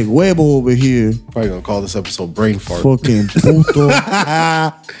huevo over here. Probably gonna call this episode brain fart. Fucking puto.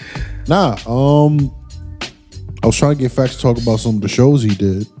 Nah. I was trying to get Facts to talk about some of the shows he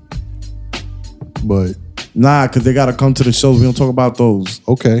did. But Nah, because they got to come to the shows. We don't talk about those.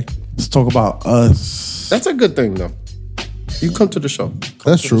 okay. Let's talk about us. That's a good thing, though. You come to the show.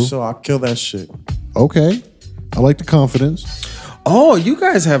 That's true. So I'll kill that shit. Okay. I like the confidence. Oh, you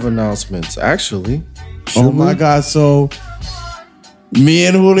guys have announcements, actually. Oh my God. So me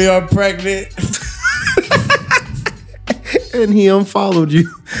and Julio are pregnant. And he unfollowed you.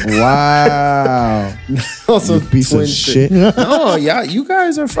 Wow. Also, You piece of twin shit. No, yeah, you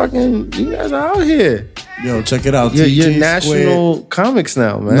guys are out here. Yo, check it out. You're TJ national comics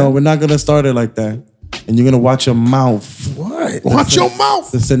now, man. Squared. No, we're not going to start it like that. And you're going to watch your mouth. What? Watch your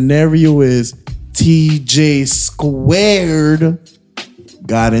mouth. The scenario is TJ Squared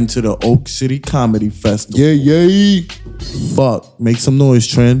got into the Oak City Comedy Festival. Yeah. Fuck. Make some noise,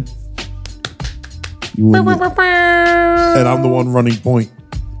 Trent. You win it. And I'm the one running point.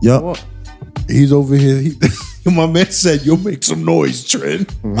 Yup. He's over here. My man said, "You'll make some noise,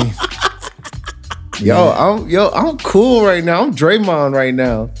 Trent." I'm cool right now. I'm Draymond right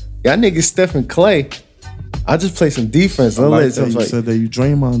now. Y'all niggas Stephen Clay. I just play some defense. I I'll like let that you some said that you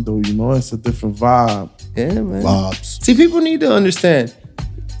Draymond though. You know, it's a different vibe. yeah, man. Bobs. See, people need to understand.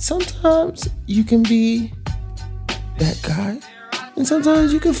 Sometimes you can be that guy, and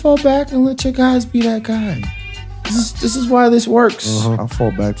sometimes you can fall back and let your guys be that guy. This is why this works. I'll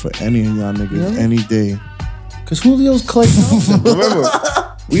fall back for any of y'all niggas any day. Cause Julio's Klay Thompson. Remember,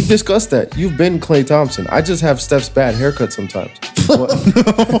 we've discussed that. You've been Klay Thompson. I just have Steph's bad haircut sometimes. Well,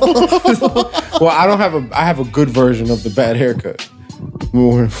 I have a good version of the bad haircut.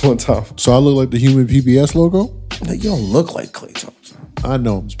 More one time. So I look like the human PBS logo. You don't look like Klay Thompson. I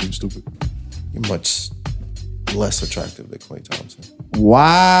know I'm just being stupid. You're much less attractive than Klay Thompson.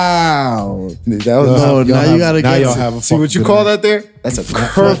 Wow. That No, was, now you gotta now get y'all have a see what you call that there? That's a Now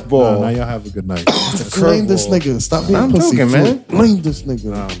curveball. y'all have a good night. blame this nigga. Stop being I'm pussy. joking, man. Blame this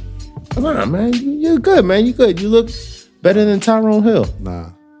nigga. Come on, man. You're good, man. You good. You look better than Tyrone Hill.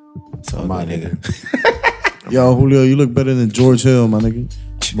 Nah, So I'm out of here. nigga. Yo, Julio, you look better than George Hill, my nigga.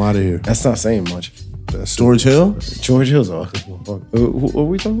 I'm out of here. That's not saying much. That's George Hill? George Hill's a Who are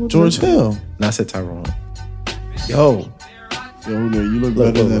we talking about? George Hill. No, I said Tyrone. Yo. Yo, Julio, you look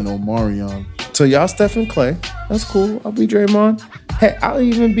Look, better look, than Omarion. So y'all Stephen Clay. That's cool. I'll be Draymond. Hey, I'll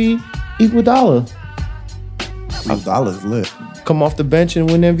even be Iguodala. $5 lit. Come off the bench and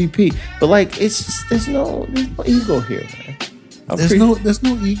win MVP. But like, it's just there's no ego here, man. There's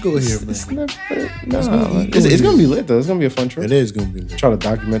no ego here, man. It's never, no ego it's gonna here. be lit though. It's gonna be a fun trip. It is gonna be lit. Try to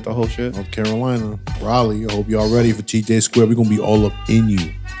document the whole shit. North Carolina, Raleigh. I hope y'all ready for TJ Square. We're gonna be all up in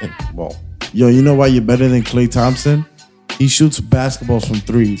you. And, well, Yo, you know why you're better than Klay Thompson? He shoots basketballs from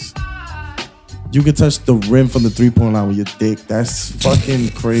threes. You can touch the rim from the 3-point line with your dick. That's fucking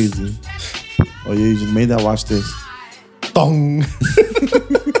crazy. Oh yeah, you just made that. Watch this. dong.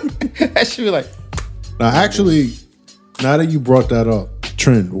 That should be like. Now, actually, now that you brought that up,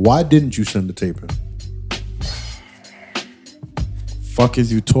 Trent, why didn't you send the tape in? Fuck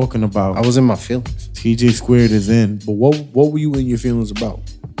is you talking about? I was in my feelings. TJ Squared is in. But what were you in your feelings about?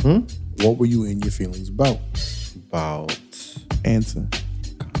 What were you in your feelings about? About Answer.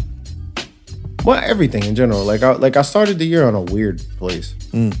 well, everything in general. Like I started the year on a weird place.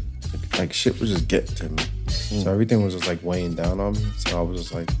 Like shit was just getting to me. So everything was just like weighing down on me. So I was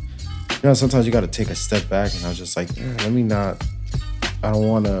just like, you know, sometimes you got to take a step back. And I was just like, let me not. I don't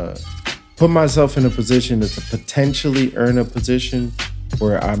want to put myself in a position to potentially earn a position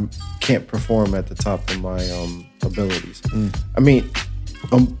where I can't perform at the top of my abilities. I mean,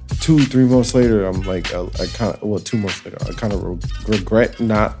 2-3 months later, I'm like, I kind of 2 months later, I kind of regret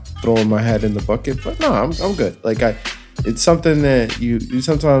not throwing my head in the bucket. But no, I'm good. Like it's something that you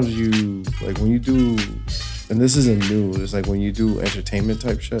sometimes you like when you do, and this isn't new. It's like when you do entertainment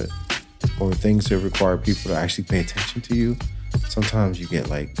type shit or things that require people to actually pay attention to you. Sometimes you get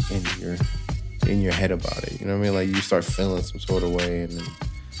like in your head about it. You know what I mean? Like you start feeling some sort of way, and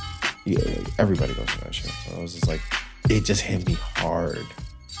then everybody goes through that shit. So I was just like, it just hit me hard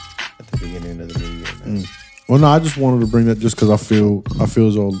at the beginning of the new year, man. Well, no, I just wanted to bring that just because I feel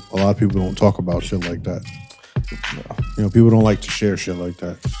as though a lot of people don't talk about shit like that. You know, people don't like to share shit like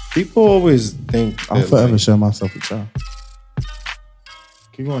that. People always think I'll that, forever like, share myself with y'all.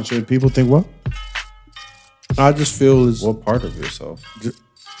 Keep going, Trey. People think what? I just feel as what part of yourself?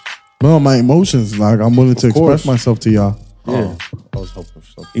 No, my emotions. Like I'm willing to course. express myself to y'all. Yeah, I was hoping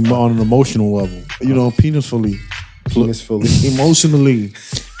for something. on an emotional level, You know, penisfully, Penisfully, emotionally.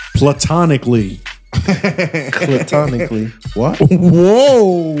 platonically. platonically. What?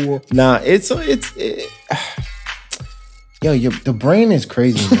 Whoa! Nah, yo, the brain is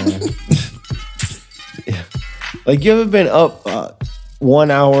crazy, man. Yeah. Like you ever been up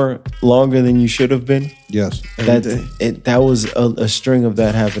 1 hour longer than you should have been? Yes. That was a string of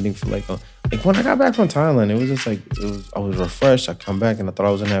that happening for like when I got back from Thailand, it was just like I was refreshed. I come back and I thought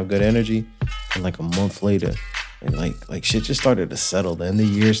I was gonna have good energy, and like a month later, and like shit just started to settle. Then the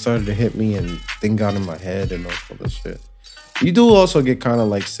year started to hit me, and thing got in my head and all sort of shit. You do also get kind of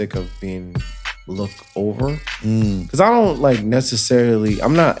like sick of being looked over, because I don't like necessarily.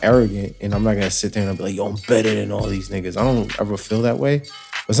 I'm not arrogant, and I'm not gonna sit there and be like, "Yo, I'm better than all these niggas." I don't ever feel that way.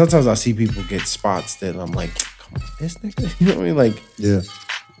 But sometimes I see people get spots that I'm like, "Come on, this nigga," you know what I mean? Like, Yeah.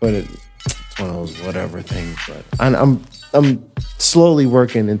 but it's one of those whatever things. But I'm slowly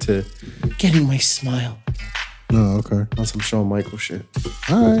working into getting my smile Oh, okay. on some Shawn Michaels shit.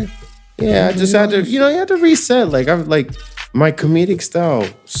 All right. Yeah, I just had to, you had to reset. Like I've like my comedic style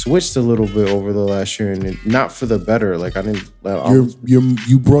switched a little bit over the last year, and not for the better. Like I didn't.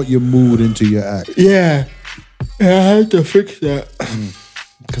 You brought your mood into your act. Yeah, I had to fix that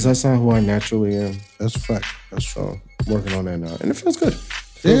because that's not who I naturally am. That's a fact. That's true. So working on that now, and it feels good.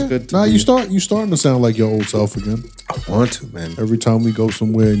 Feels good. To Nah, be- you starting to sound like your old self again. I want to, man. Every time we go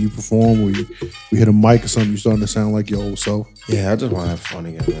somewhere and you perform, we hit a mic or something, you starting to sound like your old self. Yeah, I just want to have fun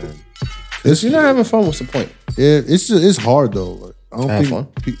again, man. It's If you're not having fun, what's the point? Yeah, it's hard though. Like, I don't Have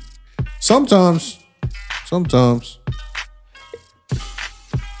think sometimes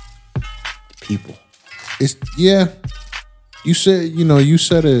People. it's You said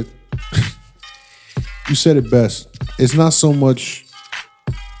it. You said it best. It's not so much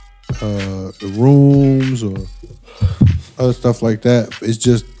the rooms or other stuff like that. It's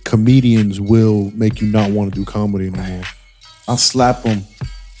just comedians will make you not want to do comedy anymore. I'll slap them.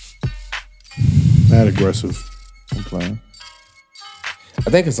 That aggressive. I'm playing. I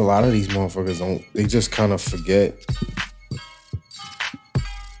think it's a lot of these motherfuckers they just kind of forget.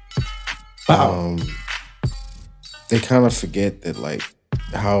 They kind of forget that like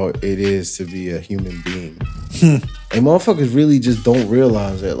how it is to be a human being. And motherfuckers really just don't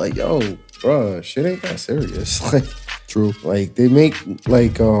realize that, like, yo, bruh, shit ain't that serious. Like, True. like they make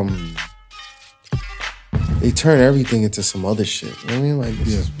like they turn everything into some other shit. You know what I mean? Like,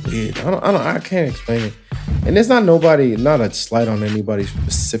 it's just weird. I can't explain it. And it's not a slight on anybody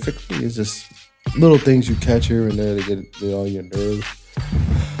specifically. It's just little things you catch here and there to get on your nerves.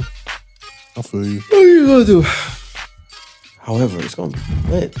 I feel you. What are you gonna do? However, it's gonna be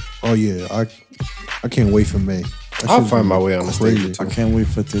lit. Oh yeah, I can't wait for May. I'll find my way on the stage. I can't wait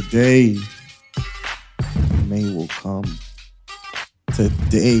for today. May will come.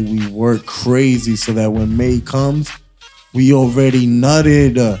 Today we work crazy so that when May comes, we already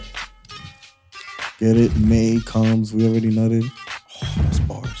nutted. Get it? May comes, we already nutted. Oh, that's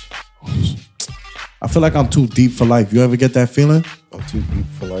bars. I feel like I'm too deep for life. You ever get that feeling? I'm too deep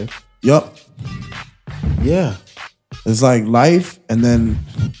for life. Yup. Yeah. It's like life and then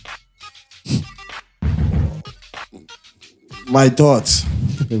my thoughts.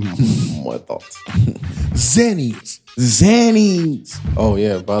 My thoughts. Xannies. Oh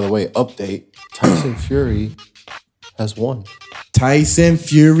yeah, by the way, update. Tyson Fury has won. Tyson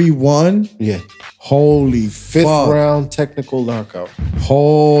Fury won? Yeah. Holy Fifth fuck. round technical knockout.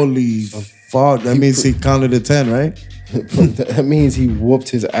 Holy fuck. That means he counted to 10, right? That means he whooped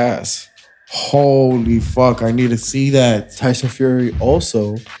his ass. Holy fuck. I need to see that. Tyson Fury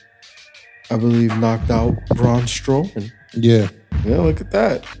also, I believe, knocked out Braun Strowman. Yeah. Yeah, look at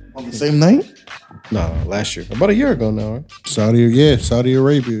that. On the same night? No, last year. About a year ago now, right? Saudi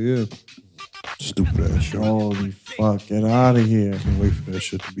Arabia, yeah. Stupid ass shit. Holy fuck. Get out of here. Can't wait for that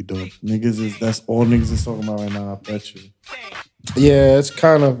shit to be done. That's all niggas is talking about right now, I bet you. Yeah, it's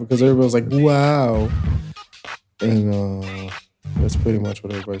kind of because everyone's like, wow. And that's pretty much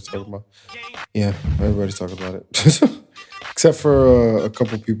what everybody's talking about. Yeah, everybody's talking about it. Except for a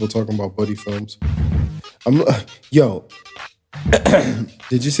couple people talking about buddy films. Yo,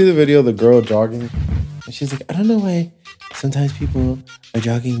 did you see the video of the girl jogging? And she's like, I don't know why sometimes people are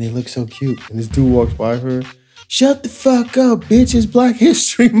jogging, they look so cute. And this dude walks by her. Shut the fuck up, bitch. It's Black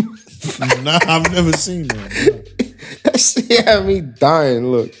History Month. Nah, I've never seen that. That shit had me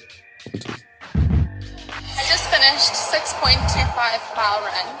dying. Look. I just finished 6.25 mile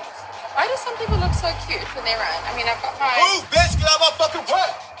run. Why do some people look so cute when they run? I mean, I've got my... Move, bitch, get out my fucking way.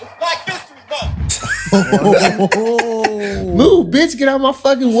 It's Black History Month. Move, bitch, get out my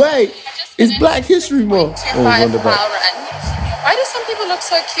fucking way. It's Black History Month. 6.25 mile run. Why do some people look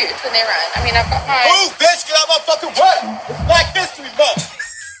so cute when they run? I mean, I've got my... Move, bitch, get out my fucking way. It's Black History Month.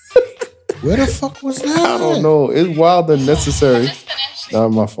 Where the fuck was that? I don't know. It's wild and necessary. just finished. Not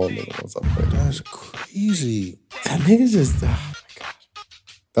my phone. What's up, man? That's crazy. That nigga just. Oh my gosh.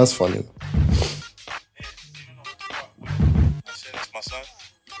 That's funny. I said that's my son.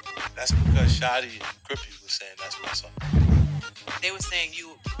 That's because Shadi and Crippy was saying that's my son. They were saying he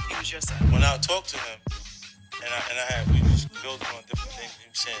was your son. When I talked to him, we just built on different things. He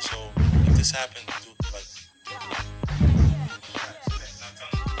was saying, so if this happened, like.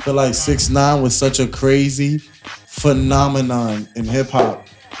 I feel like 6ix9ine was such a crazy phenomenon in hip hop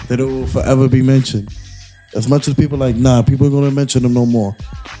that it will forever be mentioned. As much as people are like, nah, people are gonna mention him no more.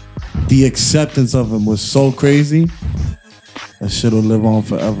 The acceptance of him was so crazy. That shit will live on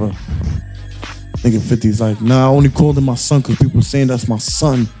forever. Nigga 50's like, nah, I only called him my son because people saying that's my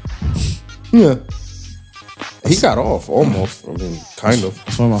son. Yeah. He got off almost. I mean, kind of.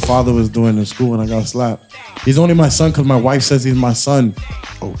 That's what my father was doing in school when I got slapped. He's only my son because my wife says he's my son.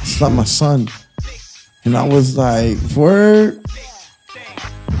 Oh, it's not my son. And I was like, word?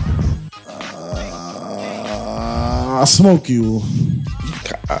 I smoke you.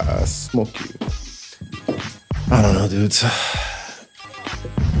 I smoke you. I don't know, dudes.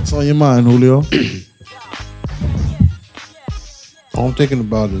 What's on your mind, Julio? All I'm thinking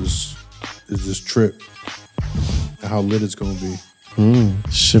about is this trip and how lit it's gonna be.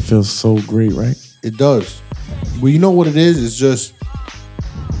 Shit feels so great, right? It does. Well, you know what it is? It's just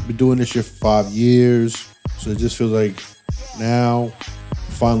been doing this shit for 5 years, so it just feels like now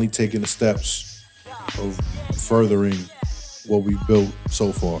finally taking the steps of furthering what we've built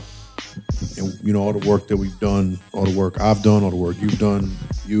so far. And you know, all the work that we've done, all the work I've done, all the work you've done,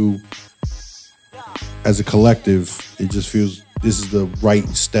 you as a collective, it just feels this is the right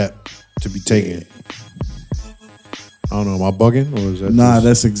step to be taken. I don't know, am I bugging or is that Nah, just-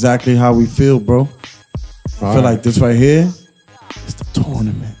 that's exactly how we feel, bro. I feel like this right here is the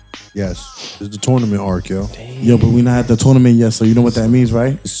tournament. Yes, it's the tournament arc, yo. Yo, but we not at the tournament yet, so you know what that means,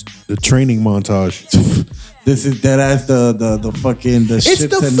 right? It's the training montage. This is dead ass the fucking the shit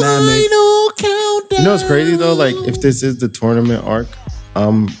dynamic. countdown. You know what's crazy though? Like, if this is the tournament arc,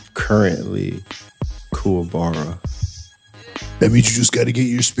 I'm currently Kuwabara. That means you just got to get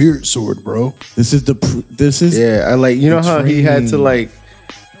your spirit sword, bro. This is Yeah, I like. You know the how he had to training.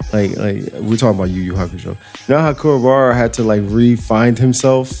 like we're talking about Yu Yu Hakusho. You know how Kuwabara had to like re-find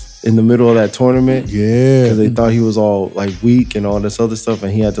himself in the middle of that tournament? Yeah. Because they thought he was all like weak and all this other stuff,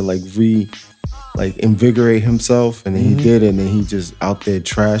 and he had to like invigorate himself, and then he did it, and then he just out there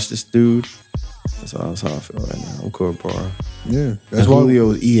trashed this dude. That's how I feel right now. I'm Kuwabara. Yeah. That's That's why.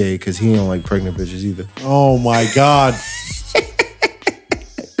 Julio's EA because he don't like pregnant bitches either. Oh my God.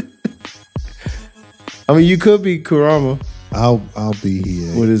 I mean, you could be Kurama I'll be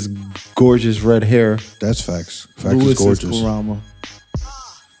here. with his gorgeous red hair. That's facts. Facts Lewis is is gorgeous. Kurama.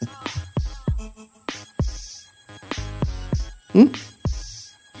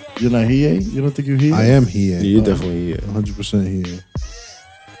 You're not here? You don't think you're here? I am here. Yeah, you're definitely EA. 100% here.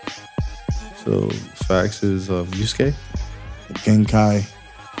 So, facts is Yusuke. Genkai.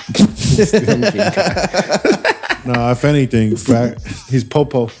 No, if anything, fact. He's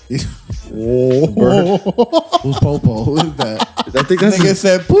Popo. Who's Popo? Who is that? I think that's Nigga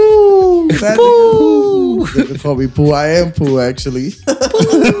said poo. That Pooh. nigga call me poo. I am poo actually.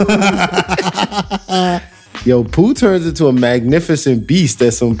 Yo, Pooh turns into a magnificent beast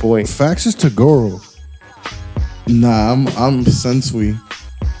at some point. Facts is Tagoro. Nah, I'm Sensui.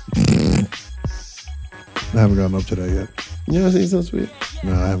 I haven't gotten up to that yet. You know what I'm so sweet?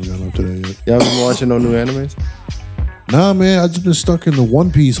 No, I haven't gotten up to that yet. Y'all been watching no new animes? Nah, man, I just been stuck in the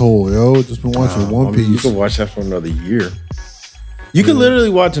One Piece hole, yo. Just been watching One I mean, you Piece. can watch that for another year. You can literally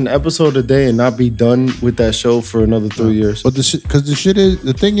watch an episode a day and not be done with that show for another 3 years. But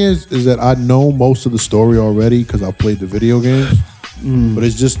the thing is that I know most of the story already because I played the video game. But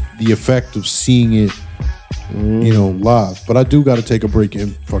it's just the effect of seeing it, live. But I do got to take a break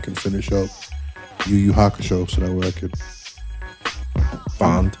and fucking finish up Yu Yu Hakusho so that way I could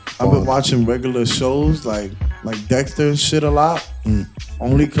Bond. I've been watching regular shows like Dexter and shit a lot.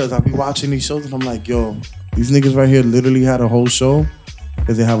 Only because I be watching these shows and I'm like, yo, these niggas right here literally had a whole show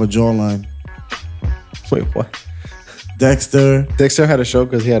because they have a jawline. Wait, what? Dexter, Dexter had a show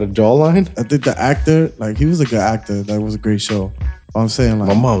because he had a jawline? I think the actor, like he was a good actor. That was a great show. I'm saying like,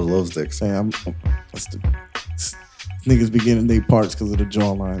 My mom loves Dexter. this niggas be getting their parts because of the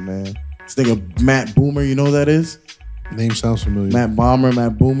jawline, man. This nigga Matt Boomer, you know who that is? Name sounds familiar. Matt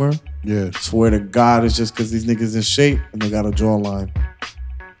Boomer. Yeah. Swear to God, it's just because these niggas in shape and they got a jawline.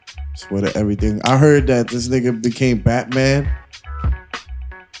 Swear to everything. I heard that this nigga became Batman.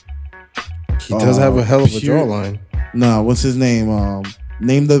 He does have a hell of a pure- jawline. Nah, what's his name?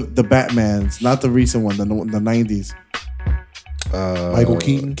 Name the Batmans, not the recent one, the 90s. Michael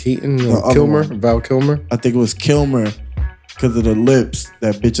Keaton? The other Kilmer? one. Val Kilmer? I think it was Kilmer because of the lips.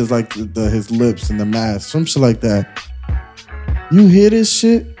 That bitches like his lips and the mask, some shit like that. You hear this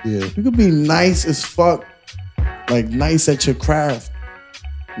shit? Yeah. You could be nice as fuck, like nice at your craft.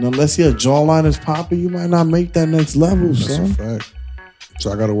 And unless your jawline is popping, you might not make that next level, That's a son. fact.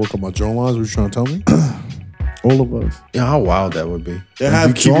 So I got to work on my jawlines. What you trying to tell me? All of us. Yeah, how wild that would be. They If have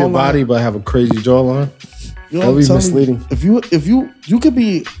you keep your jawline- body but have a crazy jawline. You That'd I'm be telling you, misleading. If you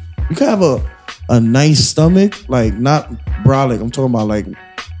could have a nice stomach, like not brolic. I'm talking about like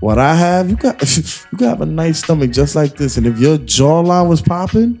what I have. You could have a nice stomach just like this, and if your jawline was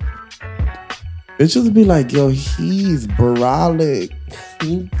popping, bitches would be like, yo, he's brolic.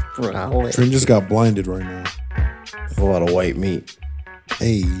 Trent just got blinded right now. A lot of white meat.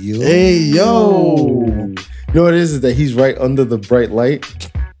 Hey, yo. Hey, yo. You know what it is that he's right under the bright light.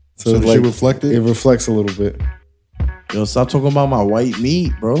 So it's the shit reflected? It reflects a little bit. Yo, stop talking about my white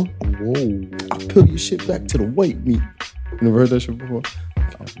meat, bro. Whoa. I'll peel your shit back to the white meat. You never heard that shit before?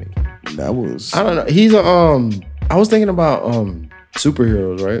 That was I don't know. He's a I was thinking about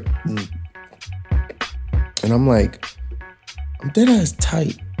superheroes, right? And I'm like, I'm dead ass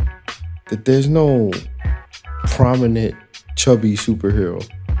tight that there's no prominent chubby superhero.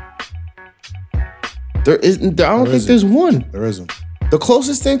 There isn't. I don't think there's one. There isn't. The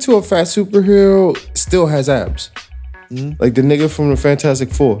closest thing to a fat superhero still has abs. Like the nigga from the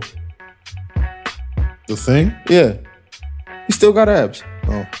Fantastic Four. The Thing? Yeah. He still got abs.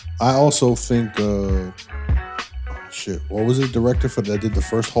 Oh, I also think, what was it? Director for that did the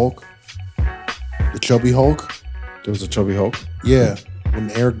first Hulk? The chubby Hulk? There was a chubby Hulk. Yeah. When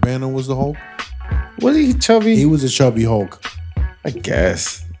Eric Bana was the Hulk? Was he chubby? He was a chubby Hulk. I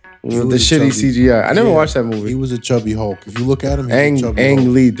guess. With the was a shitty chubby- CGI. I never Yeah, watched that He movie. was a chubby Hulk. If you look at him, he's a chubby Hulk.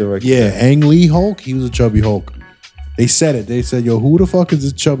 Ang Lee directed. Yeah, that. Ang Lee Hulk. He was a chubby Hulk. They said it. They said, "Yo, who the fuck is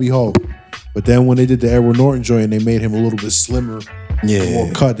this chubby Hulk?" But then when they did the Edward Norton joint and they made him a little bit slimmer,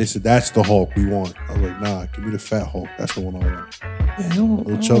 more cut, they said, "That's the Hulk we want." I was like, "Nah, give me the fat Hulk. That's the one I want."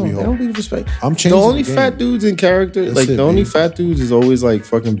 Little chubby I Hulk. don't need respect. I'm The changing only the game. fat dudes in character, That's like it, the only baby. fat dudes is always like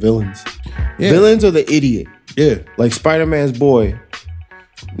fucking villains. Yeah. Villains or the idiot. Yeah, Like Spider-Man's boy.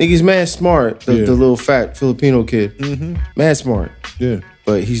 Nigga's mad smart. The Yeah. little fat Filipino kid. Mad smart. yeah,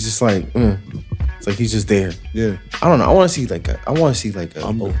 But he's just like, it's like he's just there. yeah. I don't know. I want to see like a. I'm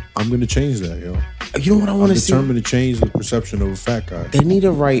gonna change that, yo. You know what I want I'm to see? determined to change the perception of a fat guy. They need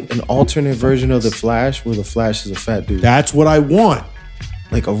to write an alternate version of the Flash where the Flash is a fat dude, That's what I want.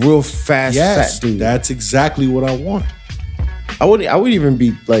 like a real fast Yes, fat dude. that's exactly what I want. I would even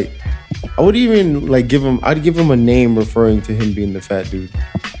be like, I would even like give him. I'd give him a name referring to him being the fat dude.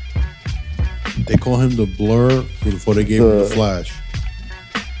 They call him the Blur before they gave him the The- Flash.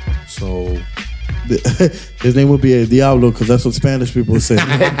 So His name would be El Diablo because that's what Spanish people say.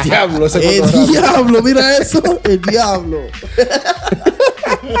 Diablo, ese El cosa rara. Diablo, mira eso. El Diablo.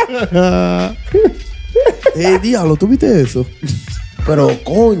 El Diablo, ¿tú viste eso? Pero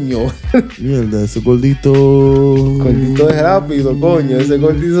coño, Mierda, ese gordito. gordito es rápido, coño. Ese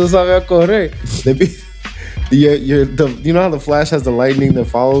gordito sabe a correr. You know how the Flash has the lightning that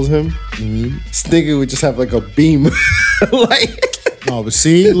follows him? This nigga would just have like a beam. Like, no, but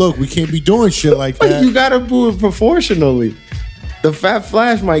see, look, we can't be doing shit like that. you gotta do it proportionally. The fat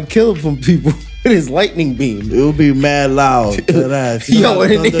Flash might kill from people with his lightning beam. It'll be mad loud. That ass. You Yo, know how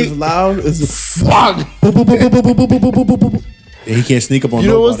and thunder's he- loud? It's Fuck. And he can't sneak up on You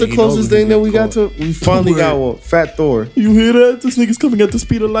know nobody. what's the He knows closest when he thing that get we got caught. to? We finally got one. Fat Thor. You hear that? This nigga's coming at the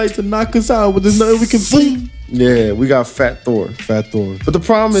speed of light to knock us out, but there's nothing we can do. Yeah, we got Fat Thor. Fat Thor. But the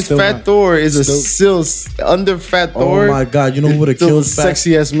problem is Still Fat not- Thor is still under Fat Thor. Oh my God! You know who would have still killed the Fat?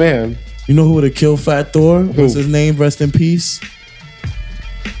 sexiest man. You know who would have killed Fat Thor? What's his name? Rest in peace.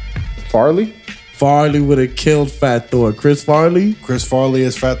 Farley? Farley would have killed Fat Thor. Chris Farley. Chris Farley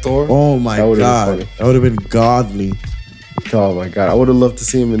is Fat Thor. Oh my That would've been God! funny. That would have been godly. Oh my god, I would have loved to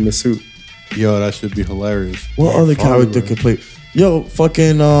see him in the suit. Yo, that should be hilarious. What other character could play? Yo,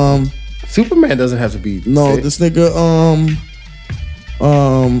 fucking Superman doesn't have to be. no, fit. this nigga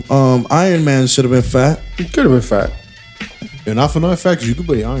Iron Man should have been fat. He could have been fat. And not for nothing, fact, you could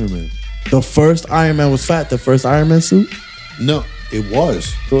play Iron Man. The first Iron Man was fat. The first Iron Man suit. No, it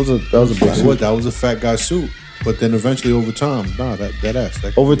was. That was a big That was suit. a fat guy suit. But then eventually over time, nah, that ass.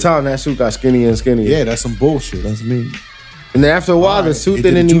 That Over time, that suit got skinnier and skinnier. Yeah, that's some bullshit. That's me. And then after a while, the Alright, suit it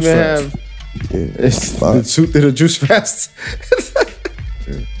did didn't the even juice have. Yeah. The suit did a juice fast.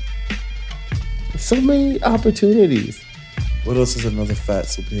 So many opportunities. What else is another fat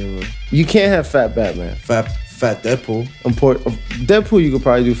superhero? You can't have fat Batman. Fat Deadpool. Deadpool, you could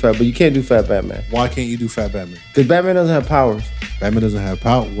probably do fat, but you can't do fat Batman. Why can't you do Fat Batman? Because Batman doesn't have powers. Batman doesn't have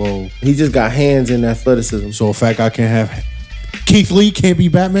power. Well, He just got hands and athleticism. so a fat guy can't have. Keith Lee can't be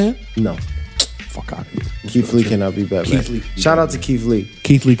Batman? No, Fuck out of here. Keith Lee cannot be Batman. Keith Lee can be Shout out to Keith Lee.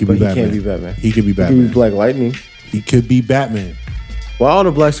 Keith Lee could But be he Batman. can't be Batman. He could be He could Batman. be Black Lightning. He could be Batman. Well, all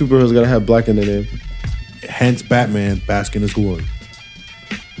the black superheroes gotta have black in their name. Hence Batman bask in his glory.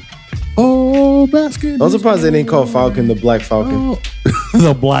 Oh, basket. I'm surprised they didn't call Falcon the Black Falcon.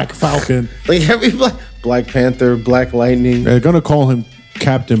 The Black Falcon. Like every Black Panther, Black Lightning. They're gonna call him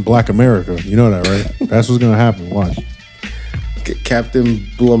Captain Black America. You know that, right? That's what's gonna happen. Watch. Captain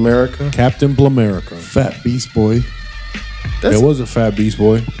Blamerica. Captain Blamerica. Fat Beast Boy. That's- There was a Fat Beast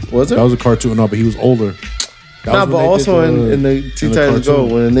Boy. Was there? That was a cartoon. No, but he was older. That Nah, was but when they also did in the Teen in the Titans Go,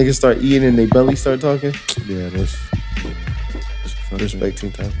 cartoon. when the niggas start eating and they belly start talking. Yeah, that's. Respect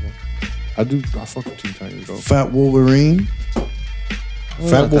Teen Titans Go. I fuck with Teen Titans Go. Fat Wolverine.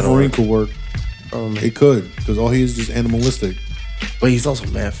 Fat Wolverine could work. Um, It could, because all he is just animalistic. but he's also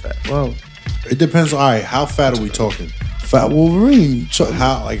mad fat. Well, It depends. All right, how fat are we talking? Fat Wolverine.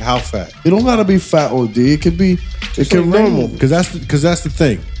 How fat? It don't gotta be fat OD. It could be. It can like normal. range. Because that's the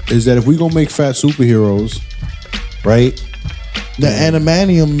thing is that if we gonna make fat superheroes, right? The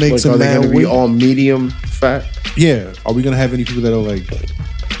animanium makes like, a are they man gonna be weak. all medium fat? Yeah. Are we gonna have any people that are like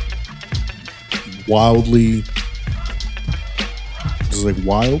wildly, just like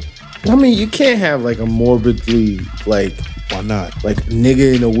wild? I mean, you can't have like a morbidly Why not?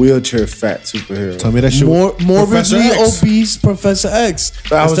 nigga in a wheelchair fat superhero. Tell me that shit. More Professor morbidly X. obese Professor X.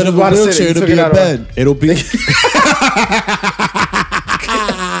 I was Instead just of a about to say that. wheelchair You to took be it a out of bed. It'll be.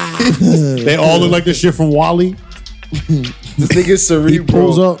 They all look like the shit from Wally. This nigga's He cerebral.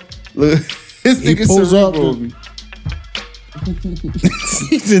 pulls up. Look, this He nigga's pulls up. cerebral.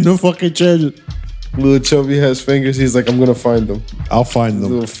 He's in the fucking chair. Little chubby has fingers. He's like, I'm gonna find them. I'll find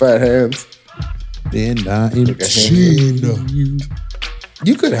them. Little fat hands. And I am Like a China.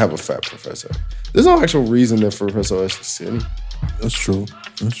 You could have a fat professor. There's no actual reason that Professor X is skinny. That's true.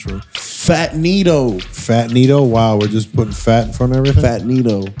 That's true. Fat Nito. Fat Nito. Wow, we're just putting fat in front of everything. Fat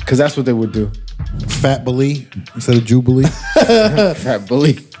Nito. Because that's what they would do. Fat Billy instead of Jubilee. Fat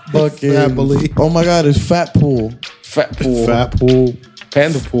bully. Fucking. Fat Billy. Oh my God, it's Fat Pool. Fat pool. Fat Pool.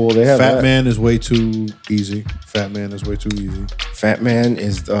 Panda pool. They have Fat that. Man is way too easy. Fat Man is way too easy. Fat man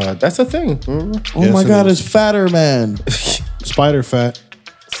is that's a thing. Remember? Oh Yes, my it God, is. it's Fatter Man. Spider Fat.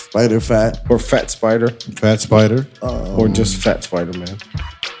 Spider Fat. Or Fat Spider. Fat Spider. Or just Fat Spider Man.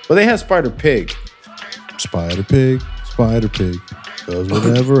 But they have Spider Pig. Spider Pig. Spider Pig. Does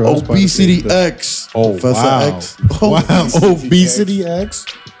whatever else Spider Obesity Pig does. X. Oh, Professor wow. X. Wow. Obesity X.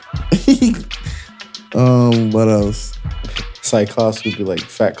 What else? Cyclops would be like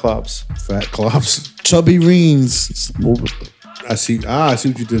Fat Clops. Fat Clops. Chubby Reens. I see what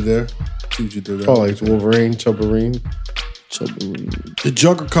you did there. See what you did there. Oh, like Wolverine, Chubberine. Chubby Reens. The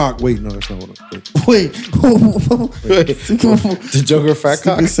Juggercock. Wait, no, that's not what I Wait. The Joker Fat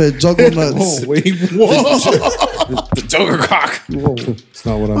Cock. It said Juggernauts. Oh, wait. Whoa. The Joker Cock. Whoa. It's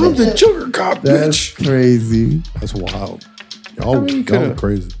not what I I'm meant. the Joker Cock, That's bitch. crazy. That's wild. Y'all, you y'all coulda- are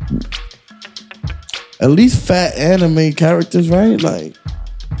crazy. At least fat anime characters, right? Like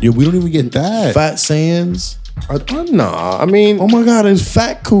Yeah, we don't even get that. Fat Saiyans. Nah, I mean, Oh my God, it's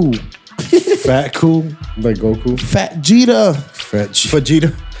Fat Cool. Fat Cool. like Goku. Fat Jita. Fat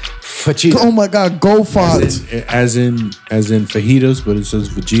Vegeta. Vegeta. Oh my God, Go Fox. as in fajitas, but it says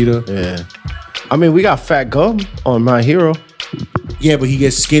Vegeta. Yeah. I mean, we got Fat Gum on My Hero. Yeah, but he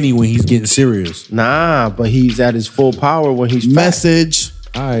gets skinny when he's getting serious. Nah, but he's at his full power when he's fat. Message.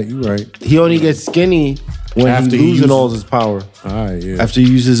 All right, you right. He only gets skinny when After he's he losing uses- all his power. All right, yeah. After he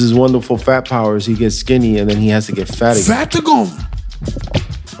uses his wonderful fat powers, he gets skinny and then he has to get fat again. Fatagum.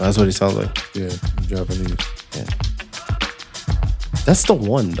 That's what he sounds like. Yeah, Japanese. That's the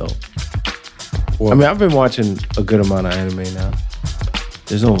one though. What? I mean, I've been watching a good amount of anime now.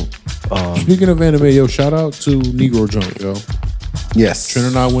 There's no Speaking of anime, yo, shout out to Negro Junk, yo. yes. Trent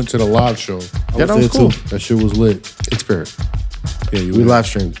and I went to the live show. Yeah, that was there, cool. too. That shit was lit. In spirit. Yeah, you We were live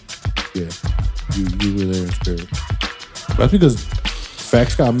streamed. Yeah, you were there in spirit. That's because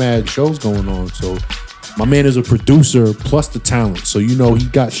Facts got mad shows going on. So my man is a producer plus the talent. So you know he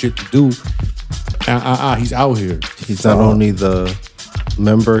got shit to do. He's out here. He's not only the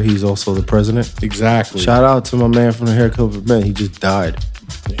member, he's also the president. Exactly. Shout out to my man from the Hair Club for Men. He just died.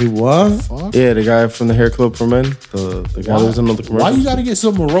 He what? Fuck. Yeah, the guy from the Hair Club for Men. The guy that was in another commercial. Why you gotta get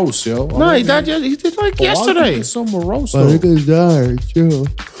so morose, yo? No, he died. He did like yesterday. Get so morose. My though? niggas died. Chill.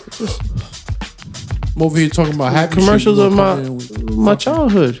 I'm over here talking about happy Commercials shit. of You gonna come in with- my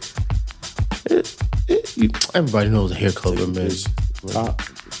childhood. Everybody knows the Hair Club for Men.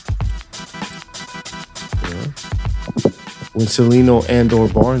 When Celino and/or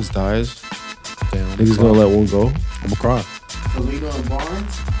Barnes dies, Damn, niggas gonna let one go. I'm gonna cry.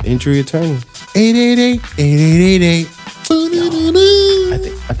 Injury attorney. 888-8888.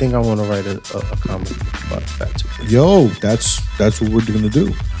 I think I want to write a comic about Fat Tupac. Yo, that's what we're gonna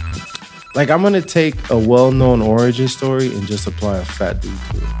do. Like, I'm gonna take a well-known origin story and just apply a fat dude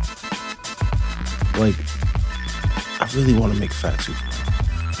to it. Like, I really want to make Fat Tupac.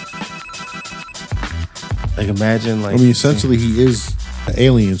 Like, imagine, like, I mean, essentially, he is an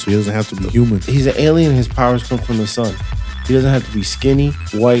alien, so he doesn't have to be human. he's an alien. His powers come from the sun. He doesn't have to be skinny,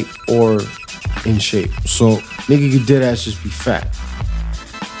 white, or in shape. So Nigga could dead ass just be fat.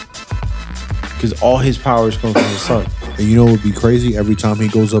 Because all his powers come from the sun. and you know what would be crazy? Every time he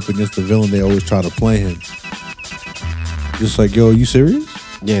goes up against the villain, they always try to play him. Just like, yo, are you serious?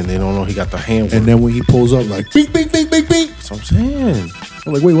 Yeah, and they don't know he got the hand. And then when he pulls up, like, bing, bing, bing, bing, bing. That's what I'm saying.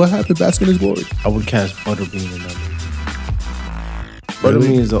 I'm like, wait, what happened? Bask in his glory. I would cast Butterbean in that movie.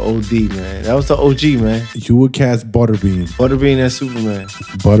 Butterbean is the OD, man. That was the OG, man. You would cast Butterbean. Butterbean as Superman.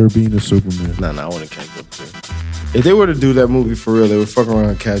 Butterbean is Superman. Nah, I wouldn't cast Butterbean. If they were to do that movie for real, they would fuck around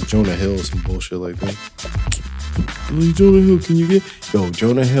and cast Jonah Hill or some bullshit like that. Hey, Jonah Hill, can you get... Yo,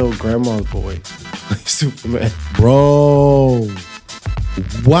 Jonah Hill, grandma's boy. Like Superman. Bro.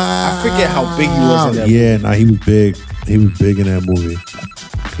 Wow. I forget how big he was in that Yeah, nah, he was big. He was big in that movie.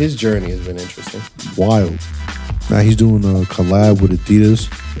 His journey has been interesting. Wild. Now he's doing a collab with Adidas.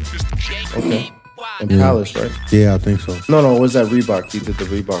 Okay. And Palace, right? Yeah, I think so. No, it was that Reebok. He did the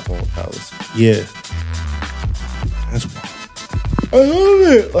Reebok one with Palace. Yeah. That's wild. I love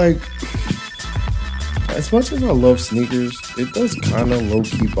it. Like, as much as I love sneakers, it does kind of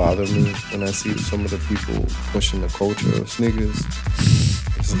low-key bother me when I see some of the people pushing the culture of sneakers.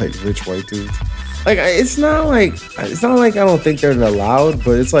 It's like rich white dudes. Like it's not like I don't think they're allowed,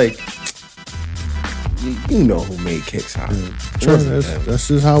 but it's like you know who made Kicks hot. Sure, that's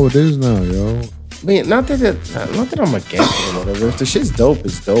just how it is now, yo. I mean, not that I'm against it or whatever. If the shit's dope,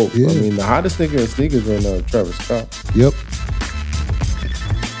 it's dope. Yeah. I mean, the hottest nigga in sneakers right now is Travis Scott. Yep.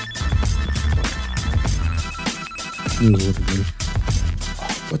 It is what it is.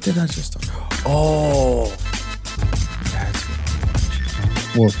 What did I just talk? Oh, that's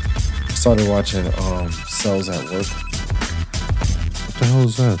What? I started watching Cells at Work. What the hell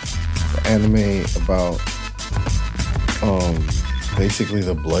is that? The anime about basically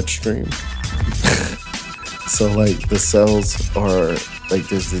the bloodstream. So like the cells are like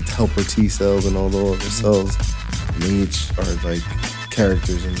there's the helper T cells and all the other cells, and they each are like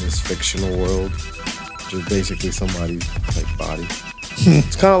characters in this fictional world, which is basically somebody's like body.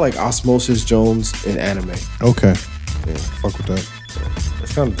 It's kind of like Osmosis Jones in anime. Okay. Yeah, Fuck with that.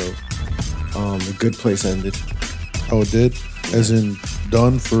 it's kind of dope. The Good Place ended. Oh, it did? As in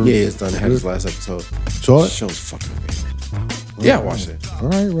done for... Yeah, it's done. It had its last episode. Saw The it? show's fucking amazing. Yeah, I watched it. All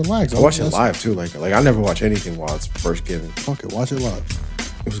right, relax. I watched it live too. Like I never watch anything while it's first given. Fuck it, watch it live.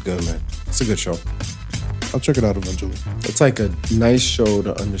 It was good, man. It's a good show. I'll check it out eventually. It's like a nice show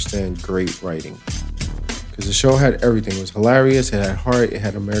to understand great writing. Because the show had everything. It was hilarious. It had heart. It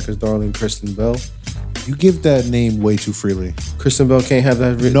had America's Darling, Kristen Bell. You give that name way too freely. Kristen Bell can't have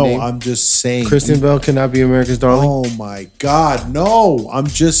that written No, name. I'm just saying. Kristen Bell cannot be America's Darling. Oh my God, no! I'm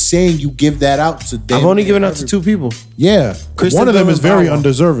just saying you give that out to. I've only given out to two people. Yeah, Kristen one of them Bell is and Bow very Wow.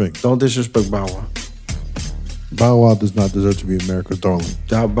 undeserving. Don't disrespect Bow Wow. Bow Wow does not deserve to be America's darling.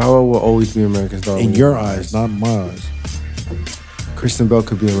 Bow Wow will always be America's Darling. In your eyes, not in my eyes. Kristen Bell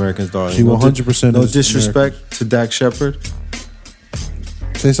could be America's Darling. She 100% No is disrespect to Dak Shepard.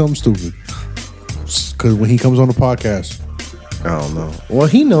 Say something stupid. Because when he comes on the podcast, I don't know. Well,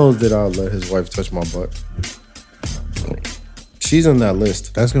 he knows that I'll let his wife touch my butt. She's on that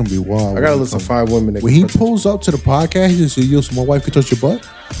list. that's gonna be wild. I got a list of 5 women that When can he touch pulls up to the podcast, he just says, "Yo, so my wife can touch your butt."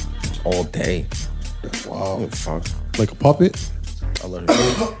 all day. Wow, Oh, fuck. like a puppet. I let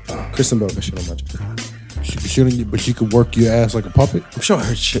her. Kristen Bell can shit on my chest. She can shit on you, but she could work your ass like a puppet. I'm sure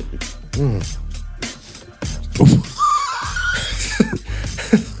her shit.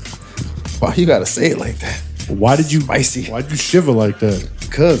 Why you gotta say it like that? Why did you Spicy. Why'd you shiver like that?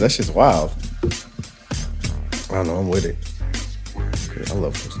 Cause that shit's wild. I don't know. I'm with it. I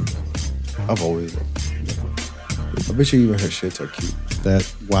love Kristen Bell. I've always loved her. I bet you even her shits are cute.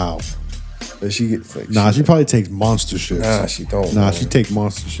 That wow. But she gets like Nah, she probably takes monster shits. Nah, she don't. Nah, man. she take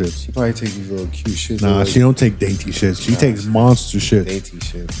monster shits. She probably take these little cute shits. Nah, like she don't take dainty shits. She takes monster shits. dainty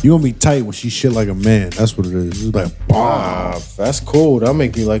shit. You gonna be tight when she shit like a man. That's what it is. It's like, Ah, that's cool. That'll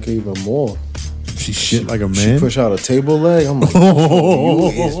make me like her even more. she shit like a She man. push out a table leg. I'm like, you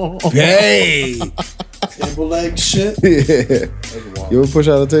is bae. Table leg shit. Yeah. You ever push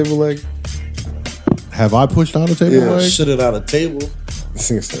out a table leg? Have I pushed out a table Yeah. leg? Shit it out of table. This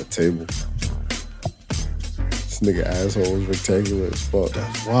thing's that table. This nigga asshole was rectangular as fuck.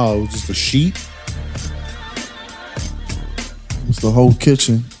 Wow, it was just a sheet. It's the whole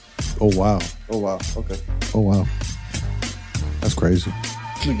kitchen. Oh wow. Oh wow. Okay. Oh wow. That's crazy.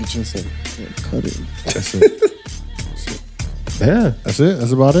 Nigga just said, cut it. That's it. Yeah, That's it.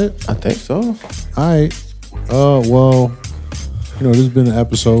 That's about it. I think so. All right. Well, you know, this has been an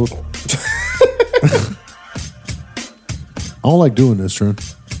episode. I don't like doing this, Trent.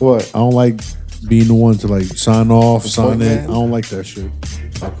 What? I don't like being the one to like sign off, sign point in. man? I don't like that shit.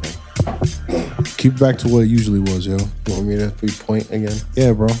 Okay. Keep it back to what it usually was, yo. You want me to be point again?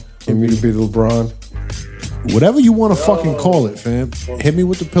 Yeah, bro. Want me to be LeBron? Whatever you want to fucking call it, fam. Hit me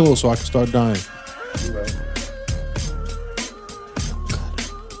with the pillow so I can start dying.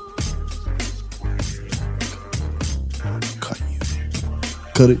 Cut you.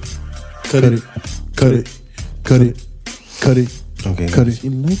 Cut it. Cut it. Cut it. Cut it. Cut it. Okay. Cut it.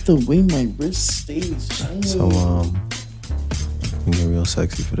 You like the way my wrist stays shiny. So I'm gonna get real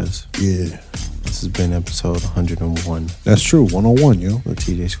sexy for this. Yeah. This has been episode 101 That's true. 101, yo. of the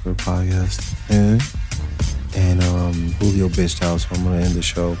TJ Square podcast. And And Julio bitched out, so I'm gonna end the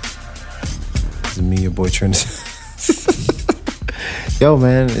show. This is me, your boy Trent. Yo,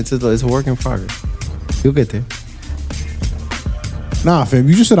 man, it's a work in progress. You'll get there. nah, fam,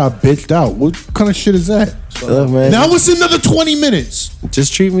 you just said I bitched out. What kind of shit is that? Look, man, Now it's another 20 minutes.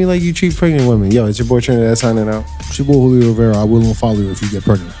 just treat me like you treat pregnant women. Yo, it's your boy Trent that's signing out. It's your boy Julio Rivera. I will unfollow you if you get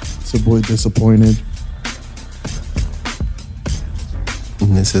pregnant. It's a boy disappointed.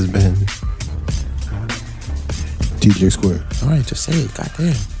 And this has been. TJ Square. All right, just say it.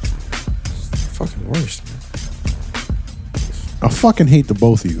 Goddamn. Fucking worst, man. I fucking hate the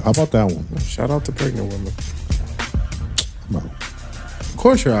both of you. How about that one? Shout out to pregnant women. I'm out. Of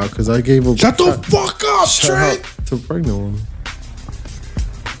course you're out, because I gave a Shut the fuck up, shout Trey. out to pregnant women.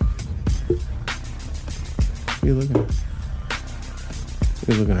 What are you looking at?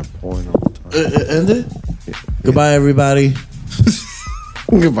 You're looking at porn all the time. End it? Goodbye, everybody.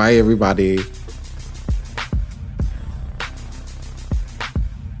 Goodbye, everybody.